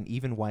enjoyed by an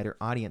even wider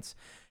audience.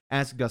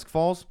 As Dusk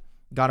Falls,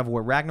 God of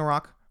War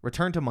Ragnarok,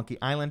 Return to Monkey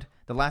Island,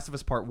 The Last of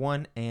Us Part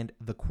 1, and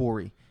The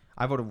Quarry.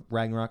 I voted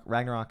Ragnarok.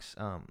 Ragnarok's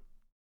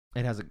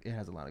it has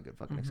a lot of good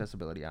fucking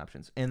accessibility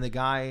options. And the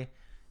guy,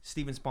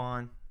 Steven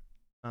Spawn,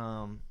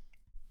 and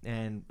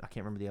I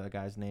can't remember the other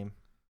guy's name,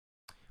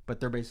 but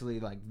they're basically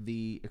like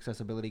the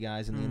accessibility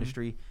guys in the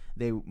industry.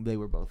 They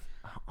were both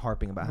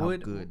harping about how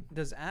good.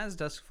 Does As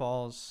Dusk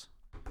Falls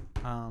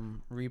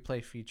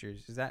replay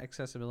features? Is that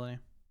accessibility?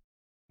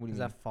 What do you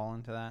Does that fall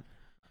into that?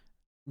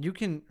 You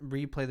can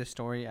replay the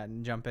story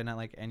and jump in at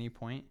like any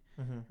point,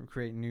 or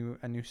create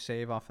a new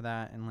save off of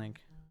that, and like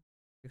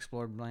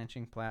explore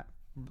branching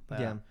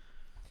Yeah.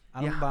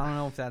 I don't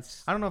know if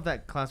that's. I don't know if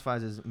that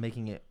classifies as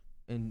making it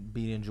and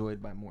being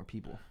enjoyed by more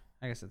people.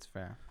 I guess it's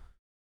fair.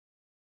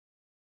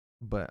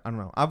 But I don't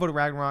know. I voted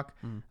Ragnarok.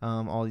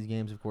 All these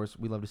games, of course,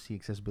 we love to see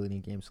accessibility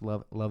in games.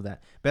 Love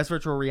that. Best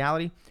virtual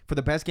reality for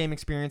the best game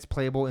experience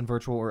playable in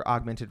virtual or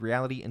augmented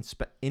reality,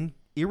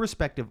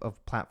 irrespective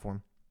of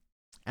platform.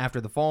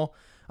 After the Fall,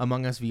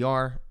 Among Us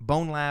VR,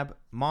 Bone Lab,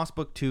 Moss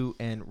Book 2,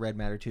 and Red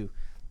Matter 2.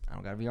 I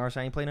don't got a VR, so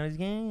I ain't playing none of these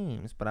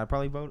games. But I'd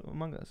probably vote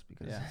Among Us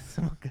because it's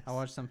Among Us. I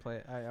watched some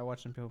play. I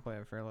watched some people play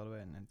it for a little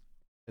bit, and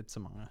it's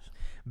Among Us.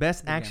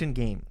 Best action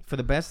game. For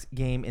the best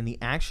game in the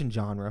action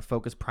genre,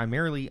 focused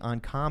primarily on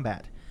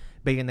combat.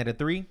 Bayonetta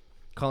 3,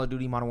 Call of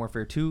Duty Modern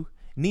Warfare 2,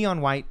 Neon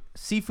White,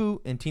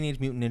 Sifu, and Teenage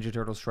Mutant Ninja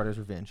Turtles Shredder's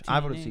Revenge.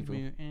 I voted Sifu.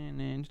 Mutant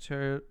Ninja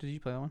Turtles. Did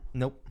you play that one?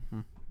 Nope.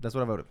 That's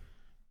what I voted.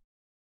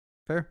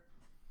 Fair.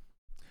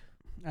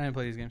 I didn't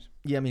play these games.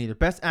 Yeah, me neither.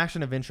 Best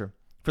action adventure.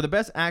 For the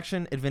best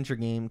action adventure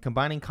game,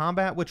 combining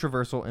combat with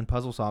traversal and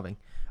puzzle solving.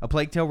 A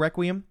Plague Tale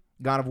Requiem,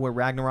 God of War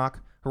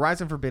Ragnarok,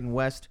 Horizon Forbidden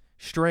West,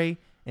 Stray,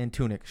 and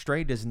Tunic.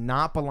 Stray does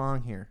not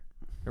belong here.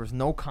 There was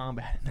no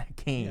combat in that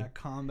game. Yeah,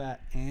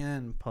 combat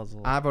and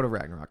puzzle. I voted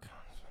Ragnarok.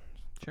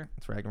 Sure.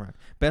 It's Ragnarok.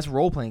 Best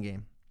role-playing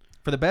game.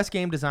 For the best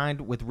game designed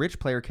with rich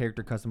player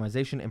character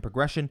customization and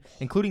progression,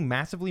 including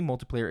massively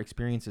multiplayer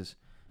experiences.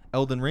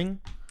 Elden Ring,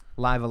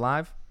 Live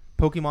Alive,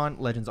 Pokemon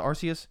Legends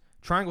Arceus,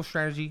 Triangle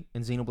Strategy,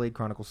 and Xenoblade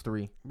Chronicles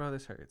 3. Bro,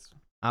 this hurts.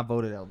 I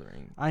voted Elden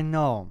Ring. I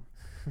know.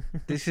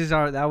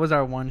 That was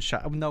our one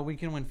shot. No, we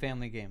can win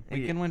family game.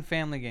 We Yeah. can win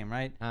family game,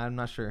 right? I'm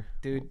not sure.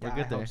 Dude, We're I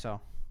good there. hope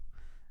so.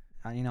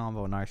 You know I'm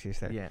voting Arceus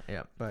there.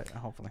 Yeah. But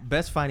hopefully.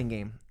 Best fighting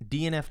game.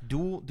 DNF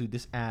Duel. Dude,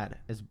 this ad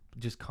is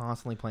just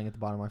constantly playing at the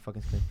bottom of my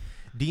fucking screen.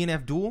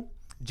 DNF Duel,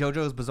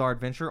 JoJo's Bizarre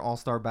Adventure,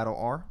 All-Star Battle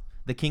R,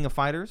 The King of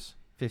Fighters,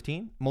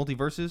 15,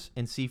 Multiverses,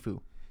 and Sifu.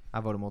 I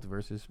voted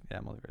Multiverses. Yeah,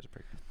 Multiverse is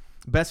pretty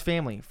good. Best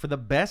family. For the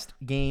best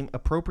game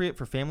appropriate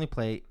for family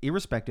play,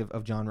 irrespective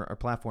of genre or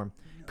platform.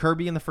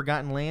 Kirby and the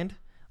Forgotten Land,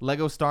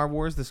 Lego Star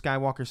Wars The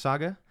Skywalker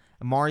Saga,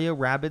 Mario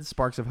Rabbids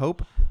Sparks of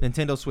Hope,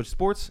 Nintendo Switch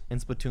Sports, and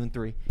Splatoon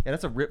 3. Yeah,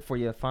 that's a rip for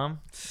you, fam.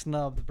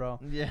 Snubbed, bro.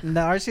 Yeah.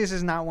 The Arceus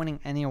is not winning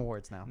any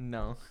awards now.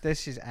 No.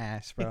 This is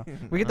ass, bro.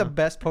 We get the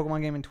best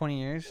Pokemon game in 20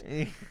 years,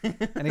 and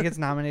it gets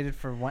nominated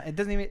for one. It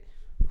doesn't even.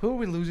 Who are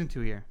we losing to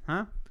here,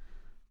 huh?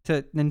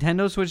 To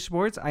Nintendo Switch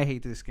Sports? I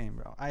hate this game,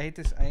 bro. I hate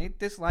this. I hate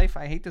this life.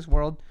 I hate this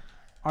world.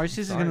 Arceus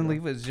is sorry, gonna bro.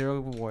 leave with 0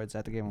 awards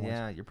at the Game Awards.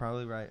 Yeah, you're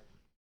probably right.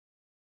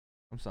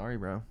 I'm sorry,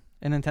 bro.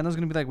 And Nintendo's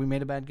gonna be like, "We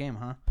made a bad game,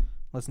 huh?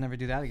 Let's never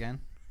do that again."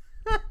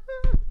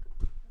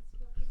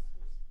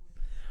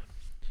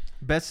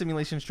 Best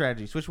simulation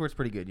strategy. Switchboard's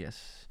pretty good,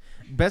 yes.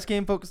 Best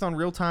game focused on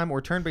real-time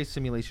or turn-based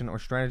simulation or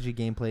strategy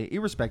gameplay,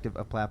 irrespective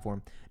of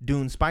platform.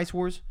 Dune Spice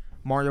Wars,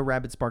 Mario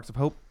Rabbids Sparks of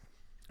Hope,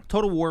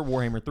 Total War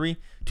Warhammer 3,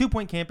 2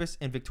 Point Campus,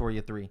 and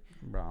Victoria 3.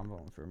 Bro, I'm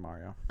voting for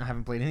Mario. I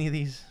haven't played any of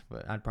these,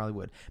 but I probably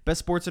would. Best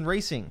sports and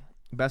racing.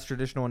 Best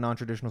traditional and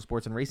non-traditional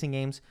sports and racing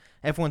games.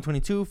 F1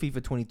 22,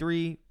 FIFA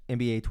 23,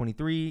 NBA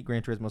 23,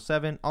 Gran Turismo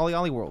 7, Ollie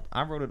Ollie World.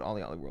 I voted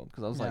Ollie Ollie World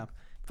because I was Yeah. like,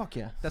 fuck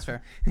yeah. That's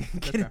fair.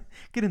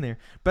 Get in there.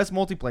 Best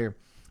multiplayer.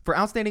 For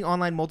outstanding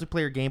online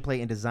multiplayer gameplay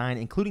and design,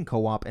 including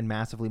co-op and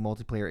massively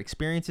multiplayer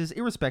experiences,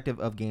 irrespective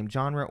of game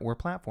genre or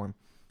platform.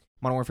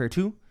 Modern Warfare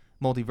 2,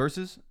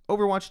 Multiverses,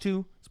 Overwatch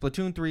 2,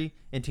 Splatoon 3,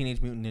 and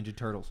Teenage Mutant Ninja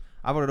Turtles.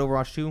 I voted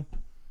Overwatch 2.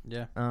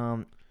 Yeah.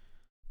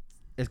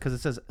 It's because it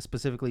says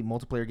specifically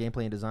multiplayer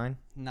gameplay and design.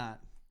 Not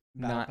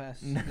Battle Not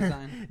Pass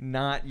design.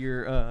 not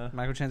your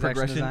Microtransaction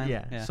progression. design.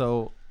 Yeah.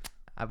 So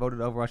I voted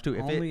Overwatch 2.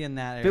 Only in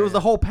that area. If it was the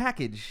whole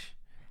package,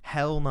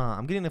 hell nah.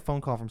 I'm getting a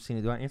phone call from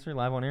Cena. Do I answer it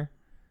live on air?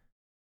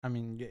 I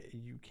mean,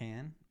 you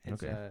can.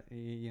 It's, Okay.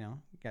 you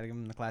gotta give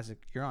him the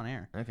classic. You're on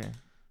air. Okay.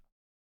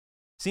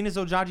 Cena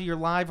Zojaji, you're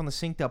live on the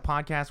Synced Up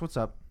podcast. What's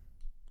up?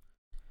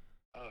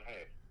 Oh,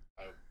 hey.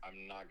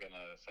 I'm not going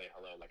to say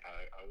hello like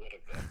I would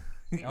have done.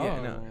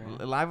 Yeah,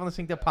 no. Live on the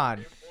Synced Up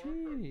pod.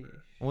 Sheesh.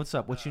 What's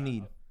up? What you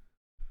need? It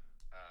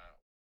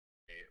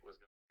was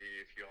going to be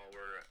if y'all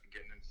were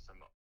getting into some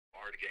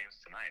hard games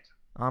tonight.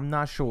 I'm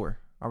not sure.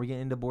 Are we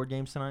getting into board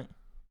games tonight?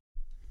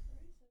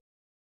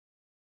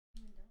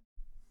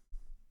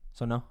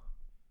 So no.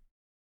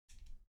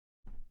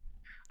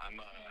 I'm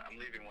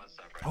leaving one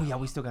step right Oh now. yeah,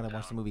 we still gotta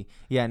watch the movie.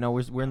 Yeah, no,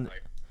 we're in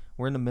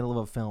the middle of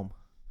a film.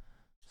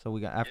 So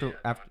we got after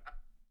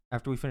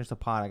we finish the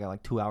pod, I got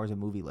like 2 hours of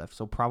movie left.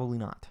 So probably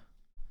not.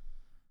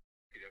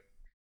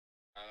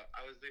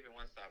 I was leaving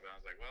one stop and I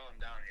was like, well, I'm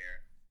down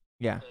here.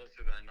 Yeah.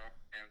 Closer than I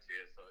normally am to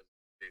you, so let's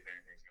see if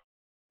anything's going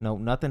No,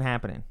 on. nothing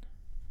happening.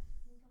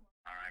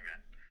 All right, man.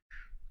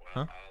 Well,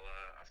 Huh?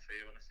 I'll see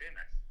you when I see you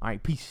next. All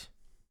right, peace.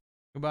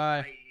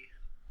 Goodbye. Bye.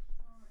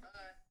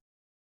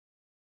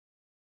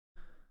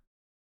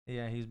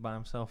 Yeah, he's by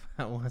himself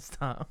at one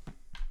stop.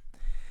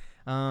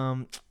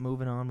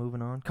 Moving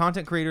on.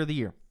 Content creator of the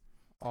year.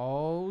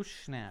 Oh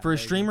snap! For a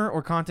baby. streamer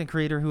or content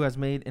creator who has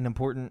made an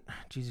important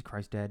Jesus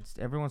Christ, Dad,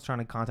 everyone's trying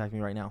to contact me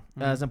right now.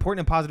 Has important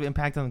and positive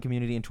impact on the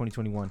community in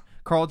 2021.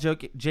 Carl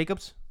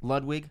Jacobs,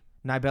 Ludwig,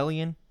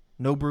 Nibelian,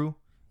 Nobrew,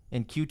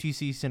 and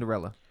QTC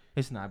Cinderella.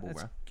 It's Nibel,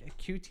 That's bro.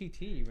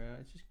 QTT, bro.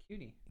 It's just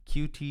cutie.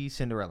 QT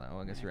Cinderella. Oh,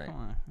 I guess Yeah, you're right. Come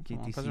on,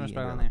 QTC put some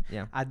respect on Cinderella. there.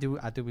 Yeah.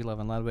 I do be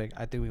loving Ludwig.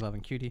 I do be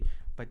loving Cutie,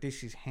 but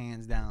this is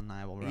hands down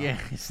Nibel, bro. Yeah,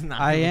 it's not.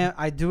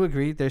 I do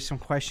agree. There's some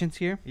questions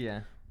here.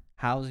 Yeah.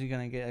 How's he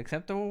gonna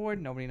accept the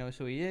award? Nobody knows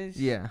who he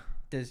is. Yeah.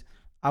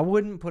 I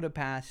wouldn't put it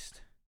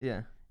past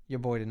Yeah. your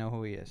boy to know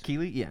who he is.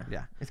 Keely? Yeah.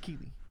 Yeah. It's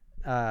Keely.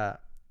 But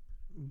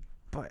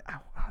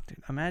dude,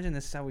 imagine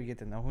this is how we get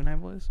to know who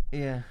Nibel is.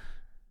 Yeah.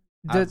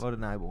 I Does, voted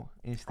Nibel.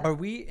 Instant. are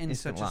we in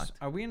instant such locked.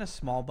 are we in a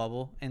small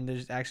bubble and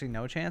there's actually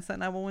no chance that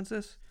Nibel wins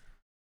this?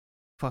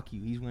 Fuck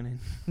you. He's winning.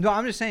 No,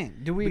 I'm just saying.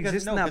 Do we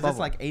exist in that bubble? it's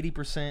like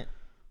 80%.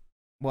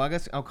 Well, I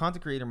guess our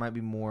content creator might be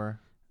more.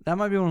 That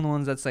might be one of the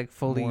ones that's like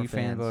fully More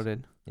fan fans.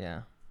 voted.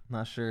 Yeah.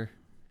 Not sure.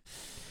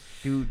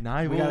 Dude,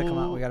 Nibel. We gotta come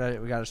out. We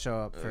gotta show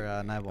up for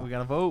Nibel. We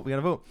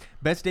gotta vote.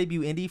 Best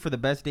debut indie for the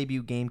best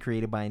debut game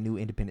created by a new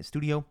independent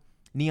studio.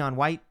 Neon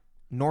White,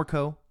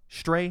 Norco,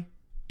 Stray,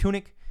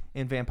 Tunic,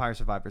 and Vampire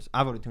Survivors.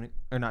 I voted Tunic.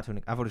 Or not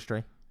Tunic. I voted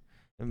Stray.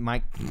 And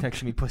Mike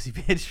texted me pussy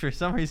bitch for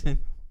some reason.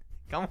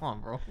 Come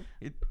on, bro.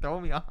 You're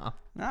throwing me off.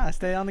 Nah,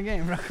 stay on the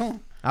game, bro. Come on.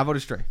 I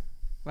voted Stray.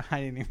 I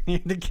didn't even hear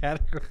the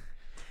category.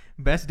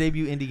 Best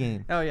debut indie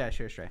game. Oh yeah,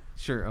 sure, Stray.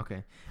 Sure,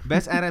 okay.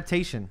 Best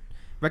adaptation.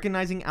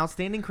 Recognizing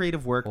outstanding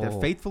creative work that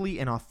Oh. faithfully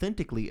and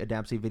authentically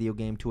adapts a video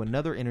game to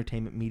another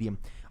entertainment medium.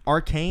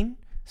 Arcane,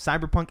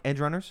 Cyberpunk Edge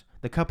Runners,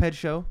 The Cuphead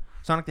Show,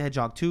 Sonic the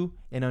Hedgehog 2,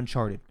 and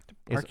Uncharted.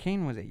 It's-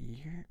 Arcane was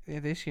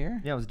this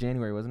year? Yeah, it was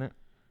January, wasn't it?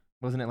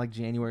 Wasn't it like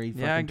January?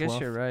 Yeah, I fucking guess 12th?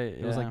 you're right.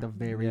 It was like the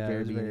very, it very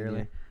was beginning.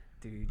 early.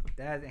 Dude,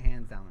 that is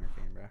hands down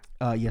Arcane,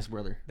 bro. Yes,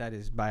 brother. That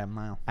is by a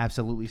mile.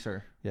 Absolutely,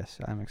 sir. Yes,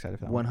 I'm excited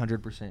for that one.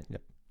 100%.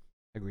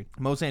 Agreed.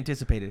 Most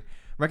anticipated.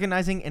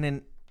 Recognizing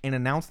an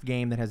announced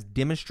game that has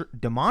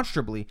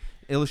demonstrably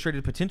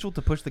illustrated potential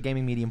to push the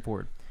gaming medium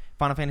forward.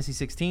 Final Fantasy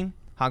 16,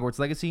 Hogwarts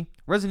Legacy,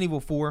 Resident Evil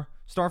 4,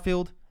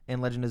 Starfield,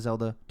 and Legend of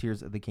Zelda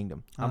Tears of the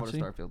Kingdom. How about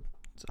Honestly? Starfield?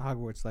 It's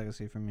Hogwarts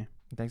Legacy for me.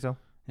 You think so?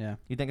 Yeah.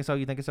 You think so?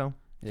 You think so?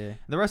 Yeah.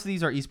 The rest of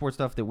these are esports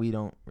stuff that we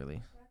don't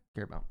really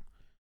care about.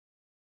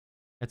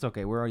 It's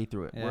okay. We're already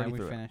through it. Yeah, We're already we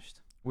through it.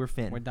 finished. We're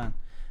fin. We're done.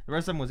 The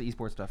rest of them was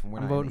esports stuff, and we're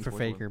I'm not voting in for esports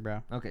Faker,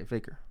 world. bro. Okay,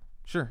 Faker.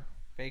 Sure.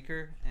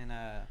 Faker and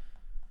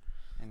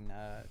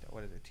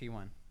what is it?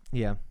 T1.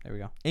 Yeah. There we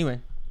go. Anyway,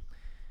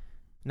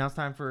 now it's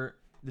time for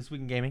This Week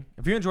in Gaming.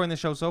 If you're enjoying the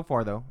show so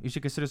far, though, you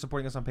should consider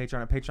supporting us on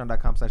Patreon at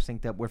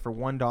patreon.com/synced up, where for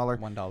 $1,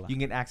 $1. you can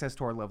get access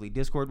to our lovely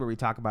Discord where we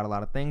talk about a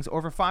lot of things.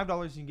 Or for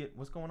 $5, you can get,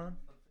 what's going on?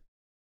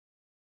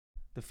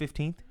 The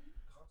 15th?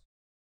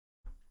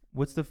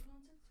 What's the,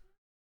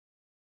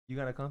 you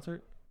got a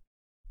concert?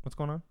 What's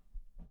going on?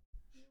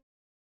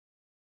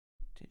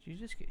 Did you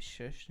just get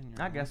shushed in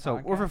your I own guess so.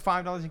 Or for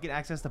podcast? $5, you get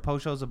access to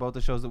post shows of both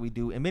the shows that we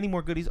do and many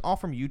more goodies, all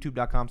from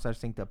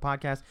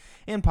youtube.com/syncedupodcast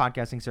and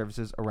podcasting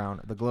services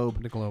around the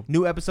globe. The globe.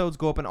 New episodes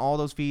go up in all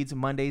those feeds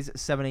Mondays,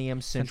 7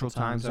 a.m. Central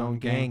Time Zone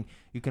gang.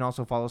 You can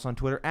also follow us on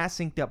Twitter at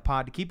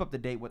SyncedUpPod to keep up to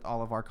date with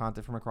all of our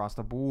content from across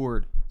the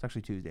board. It's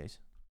actually Tuesdays,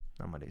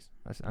 not Mondays.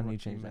 I need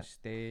to change that.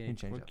 Mistake. Need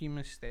to change that. Rookie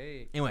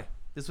mistake. Anyway,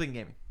 This Week in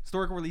Gaming.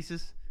 Historical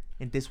releases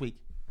in This Week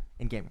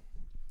in Gaming.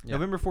 Yeah.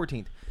 November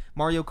 14th,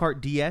 Mario Kart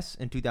DS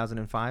in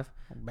 2005.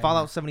 Banger.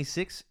 Fallout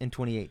 76 in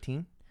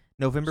 2018.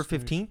 November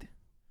Snooze. 15th.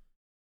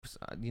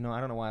 I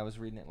don't know why I was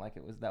reading it like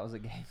that was a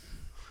game.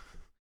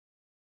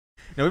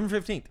 November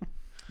 15th.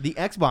 The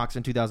Xbox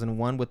in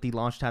 2001 with the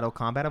launch title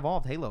Combat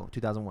Evolved Halo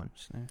 2001.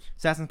 Snooze.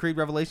 Assassin's Creed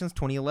Revelations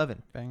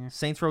 2011. Banger.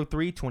 Saints Row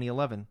 3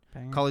 2011.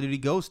 Banger. Call of Duty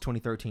Ghosts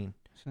 2013.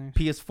 Snooze.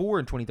 PS4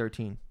 in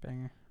 2013.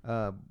 Banger.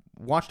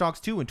 Watch Dogs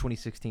 2 in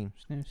 2016.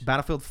 Snooze.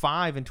 Battlefield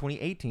 5 in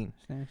 2018.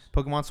 Snooze.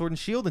 Pokemon Sword and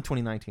Shield in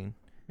 2019.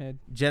 Mid.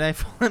 Jedi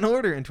Fallen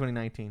Order in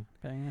 2019.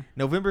 Banger.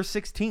 November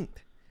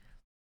 16th.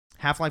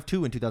 Half-Life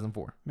 2 in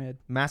 2004. Mid.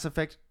 Mass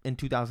Effect in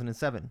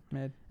 2007.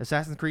 Mid.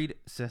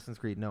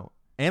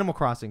 Animal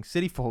Crossing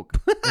City Folk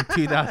in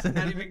 2000.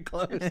 Not even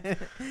close.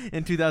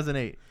 In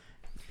 2008.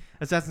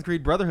 Assassin's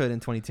Creed Brotherhood in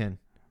 2010.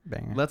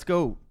 Banger. Let's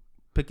Go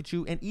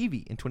Pikachu and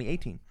Eevee in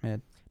 2018.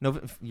 Mid.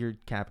 You're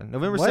capping.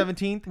 November What?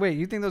 17th. Wait,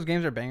 you think those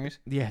games are bangers?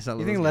 Yes, I love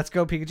You think those Let's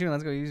Go Pikachu and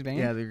Let's Go Eevee's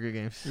bangers? Yeah, they're good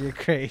games. You're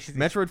crazy.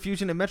 Metroid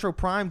Fusion and Metro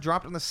Prime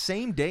dropped on the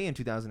same day in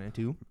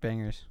 2002.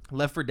 Bangers.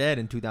 Left 4 Dead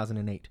in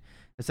 2008.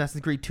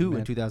 Assassin's Creed 2 in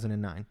Mid.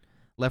 2009.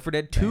 Left 4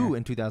 Dead 2 Banger.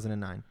 in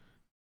 2009.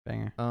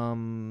 Banger.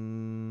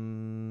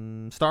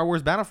 Star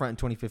Wars Battlefront in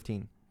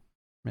 2015.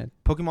 Mid.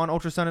 Pokemon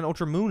Ultra Sun and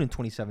Ultra Moon in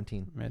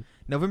 2017. Mid.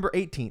 November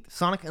 18th,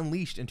 Sonic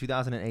Unleashed in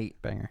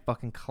 2008. Banger.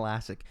 Fucking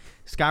classic.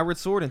 Skyward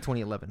Sword in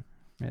 2011.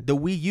 Mid. The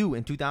Wii U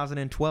in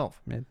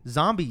 2012. Mid.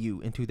 Zombie U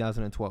in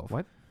 2012.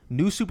 What?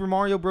 New Super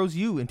Mario Bros.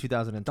 U in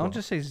 2012. Don't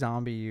just say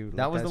Zombie U.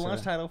 That like was the that's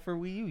launch a- title for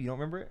Wii U. You don't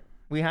remember it?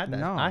 We had that.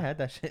 No. I had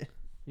that shit.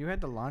 You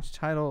had the launch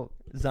title.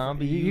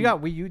 Zombie You, U. you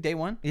got Wii U day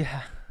one?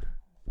 Yeah.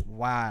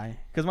 Why?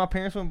 Because my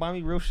parents wouldn't buy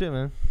me real shit,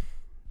 man.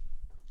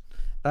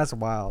 That's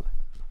wild.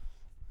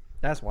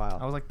 That's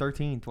wild. I was like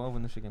 13, 12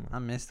 when this shit came out. I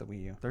missed the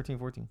Wii U. 13,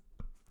 14.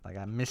 Like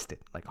I missed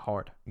it. Like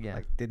hard. Yeah.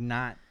 Like did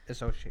not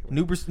associate with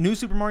it. New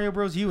Super Mario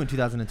Bros. U in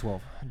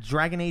 2012.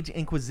 Dragon Age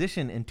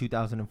Inquisition in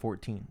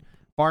 2014.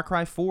 Far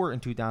Cry 4 in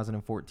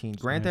 2014.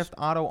 Grand nice. Theft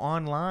Auto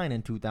Online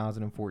in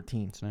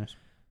 2014. It's nice.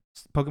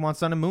 Pokemon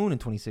Sun and Moon in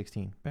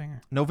 2016.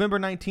 Banger. November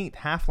 19th,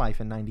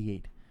 Half-Life in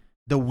 98.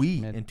 The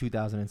Wii Mid. in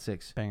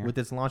 2006. Banger. With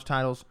its launch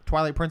titles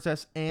Twilight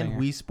Princess and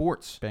Banger. Wii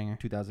Sports Banger.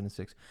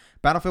 2006.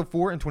 Battlefield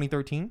 4 in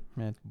 2013.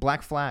 Mid.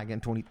 Black Flag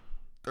in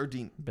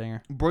 2013.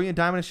 Banger. Brilliant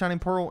Diamond and Shining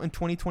Pearl in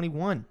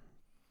 2021.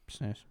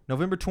 It's nice.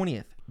 November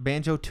 20th,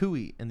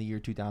 Banjo-Tooie in the year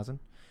 2000.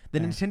 The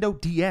Banger.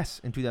 Nintendo DS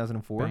in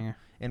 2004. Banger.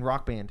 And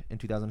Rock Band in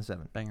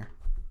 2007. Banger.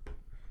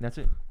 That's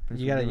it.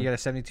 You got a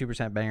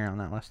 72% banger on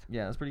that list.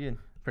 Yeah, that's pretty good.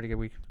 Pretty good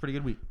week. It's a pretty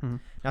good week. Mhm.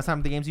 Now it's time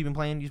for the games you've been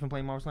playing. You've been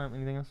playing Marvel Snap.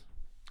 Anything else?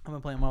 I've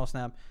been playing Marvel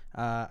Snap.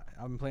 I've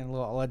been playing a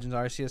little Legends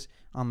Arceus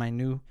on my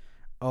new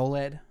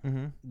OLED.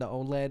 Mm-hmm. The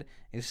OLED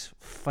is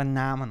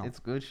phenomenal. It's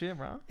good shit,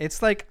 bro.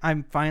 It's like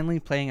I'm finally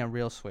playing a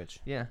real Switch.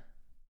 Yeah.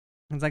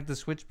 It's like the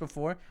Switch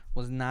before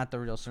was not the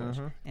real Switch,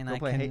 Mhm. and Go I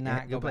play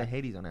cannot go go play back.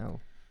 Hades on that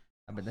hoe.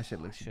 I bet that shit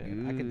looks Shit,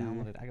 good. I could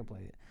download it. I could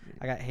play it.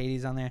 I got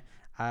Hades on there.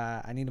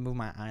 I need to move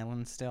my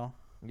island still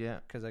Yeah,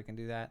 because I can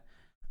do that.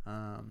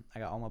 I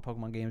got all my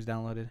Pokemon games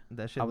downloaded.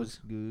 that shit I looks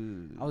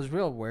good. I was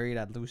real worried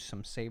I'd lose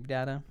some save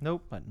data,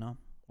 Nope. but no,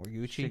 we're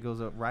Gucci. Shit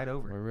goes up right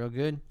over. We're real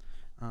good.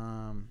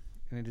 And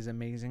it is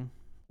amazing.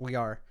 We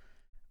are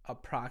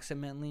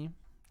approximately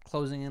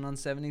closing in on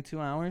 72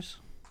 hours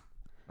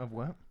Of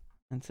what?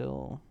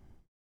 until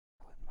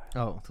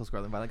Oh, till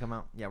Scarlet and Violet come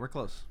out. Yeah, we're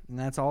close. And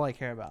that's all I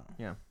care about.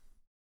 Yeah.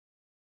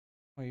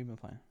 What have you been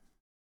playing?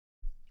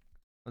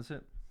 That's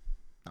it.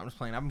 I'm just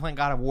playing. I've been playing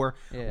God of War,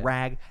 Yeah.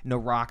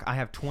 Ragnarok. I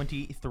have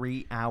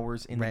 23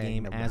 hours in the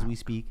game as we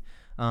speak.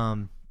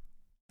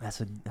 That's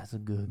a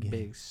good game.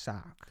 Big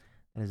sock.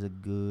 That is a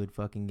good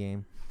fucking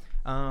game.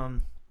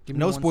 Give me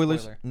No one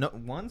spoilers. spoiler. No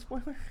one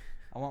spoiler.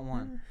 I want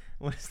one.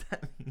 What does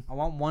that mean? I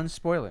want one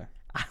spoiler.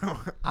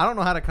 I don't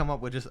know how to come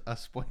up with just a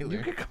spoiler. You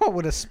could come up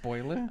with a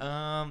spoiler.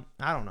 I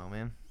don't know,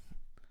 man.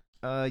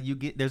 You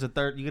get a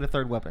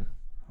third weapon.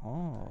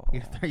 Oh.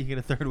 You get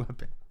a third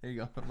weapon. There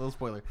you go. A little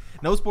spoiler.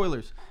 No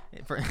spoilers.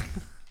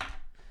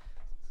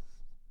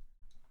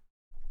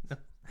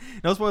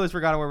 No spoilers for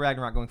God of War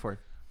Ragnarok going forward.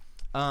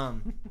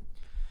 Now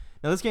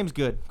this game's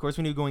good. Of course,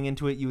 when you're going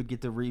into it, you would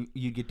get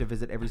to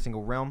visit every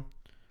single realm.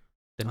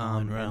 The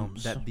And 9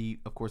 realms.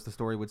 of course, the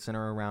story would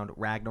center around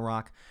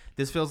Ragnarok.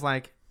 This feels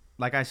like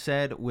I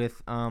said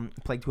with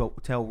Plague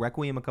Tale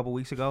Requiem a couple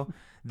weeks ago,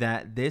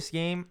 that this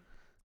game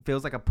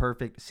feels like a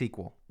perfect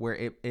sequel where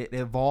it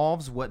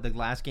evolves what the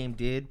last game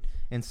did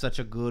in such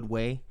a good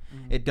way.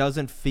 Mm-hmm. It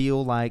doesn't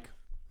feel like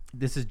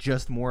this is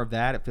just more of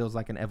that. It feels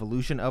like an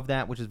evolution of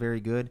that, which is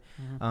very good.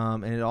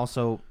 Mm-hmm.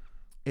 And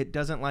it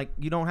doesn't like,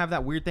 you don't have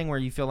that weird thing where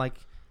you feel like,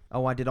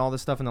 oh, I did all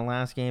this stuff in the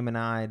last game and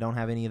I don't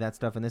have any of that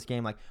stuff in this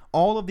game. Like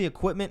all of the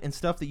equipment and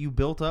stuff that you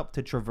built up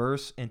to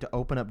traverse and to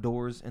open up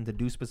doors and to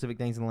do specific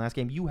things in the last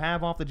game, you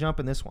have off the jump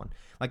in this one.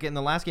 Like in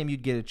the last game,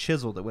 you'd get a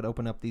chisel that would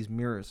open up these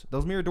mirrors.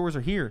 Those mirror doors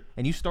are here,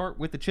 and you start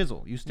with the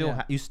chisel. You still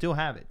you still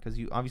have it because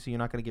you're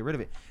not going to get rid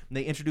of it. And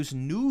they introduce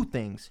new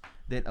things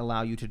that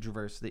allow you to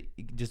traverse. That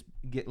you just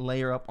get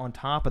layer up on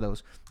top of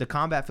those. The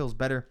combat feels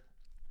better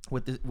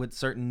with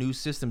certain new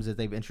systems that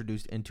they've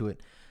introduced into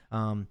it.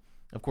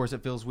 Of course,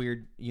 it feels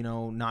weird,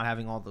 not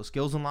having all those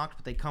skills unlocked,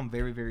 but they come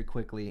very, very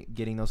quickly,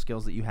 getting those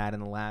skills that you had in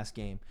the last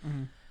game.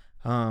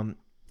 Mm-hmm.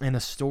 And the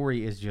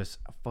story is just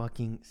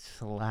fucking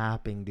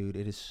slapping, dude.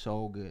 It is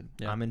so good.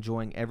 Yeah. I'm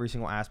enjoying every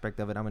single aspect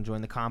of it. I'm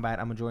enjoying the combat.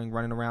 I'm enjoying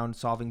running around,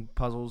 solving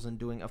puzzles, and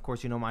doing, of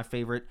course, my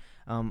favorite,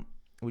 what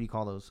do you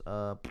call those?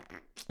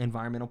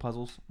 Environmental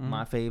puzzles. Mhm.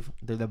 My fave.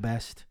 They're the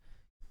best.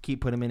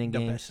 Keep putting them in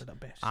games. Best of the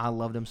best. I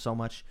love them so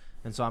much.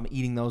 And so I'm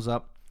eating those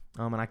up.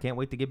 And I can't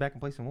wait to get back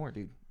and play some more,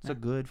 dude. It's a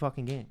good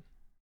fucking game.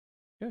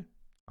 Good.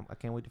 I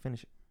can't wait to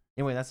finish it.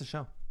 Anyway, that's the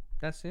show.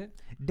 That's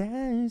it.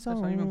 That's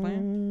all you've been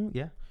playing?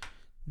 Yeah.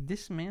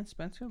 This man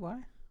Spencer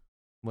lie?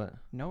 What?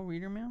 No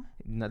reader mail?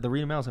 No, the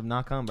reader mails have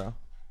not come, bro.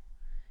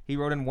 He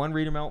wrote in one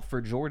reader mail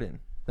for Jordan,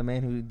 the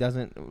man who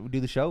doesn't do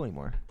the show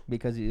anymore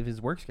because of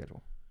his work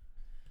schedule.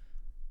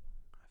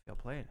 I feel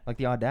played. Like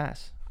the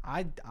Audace.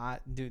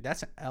 Dude,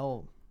 that's an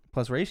L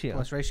Plus ratio.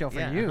 plus ratio for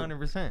yeah, you.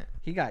 100%.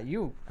 He got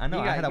you. I know.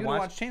 He I got had to you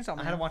watch Chainsaw Man.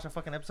 I had to watch a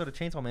fucking episode of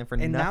Chainsaw Man for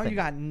and nothing. now you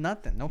got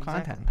nothing. No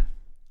Exactly. content.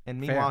 And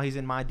meanwhile, Fair. he's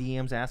in my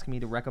DMs asking me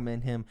to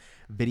recommend him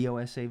video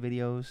essay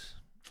videos.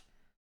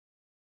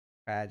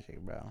 Tragic,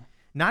 bro.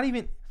 Not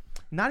even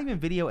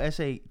video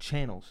essay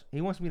channels.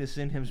 He wants me to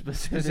send him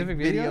specific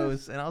videos?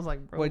 videos. And I was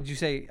like, bro. What did you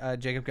say,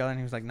 Jacob Gellan?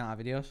 He was like, nah,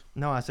 videos.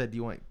 No, I said, do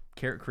you want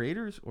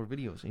creators or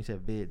videos? And he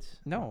said vids.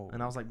 No.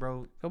 And I was like,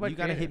 bro, Go by you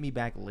got to creator. hit me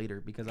back later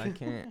because I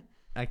can't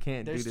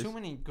There's do this. too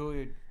many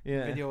good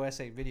Yeah. video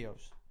essay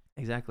videos.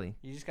 Exactly.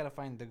 You just gotta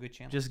find the good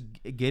channel. Just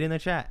get in the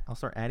chat. I'll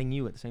start adding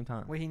you at the same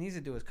time. What he needs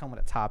to do is come with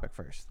a topic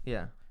first.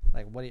 Yeah.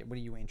 Like, what are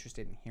you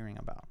interested in hearing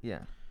about?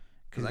 Yeah.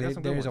 Because I got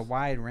some good there's a ones.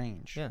 wide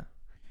range. Yeah.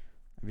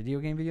 Video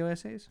game video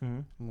essays,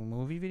 Mm-hmm.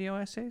 movie video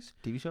essays,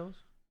 TV shows,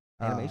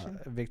 animation,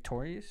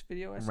 victorious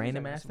video essays,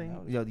 random I got ass some thing.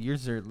 of those. Yo,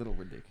 yours are a little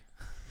ridiculous.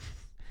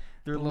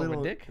 They're A little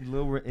ridic?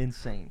 little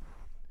insane.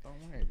 Don't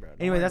worry, bro.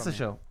 Don't Anyway, worry that's the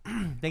about me.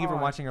 show. Thank you for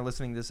Alright. watching or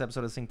listening to this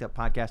episode of Synced Up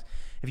Podcast.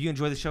 If you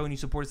enjoy the show and you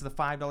support us at the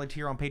 $5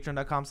 tier on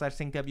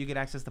patreon.com/synced up, you get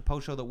access to the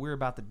post show that we're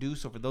about to do.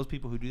 So for those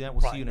people who do that,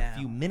 we'll see you in Right a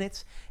few now.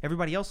 minutes.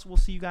 Everybody else, we'll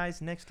see you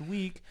guys next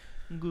week.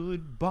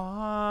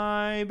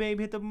 Goodbye, babe.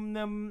 Hit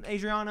the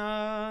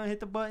Adriana. Hit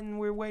the button.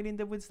 We're waiting.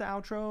 What's the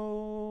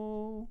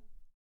outro?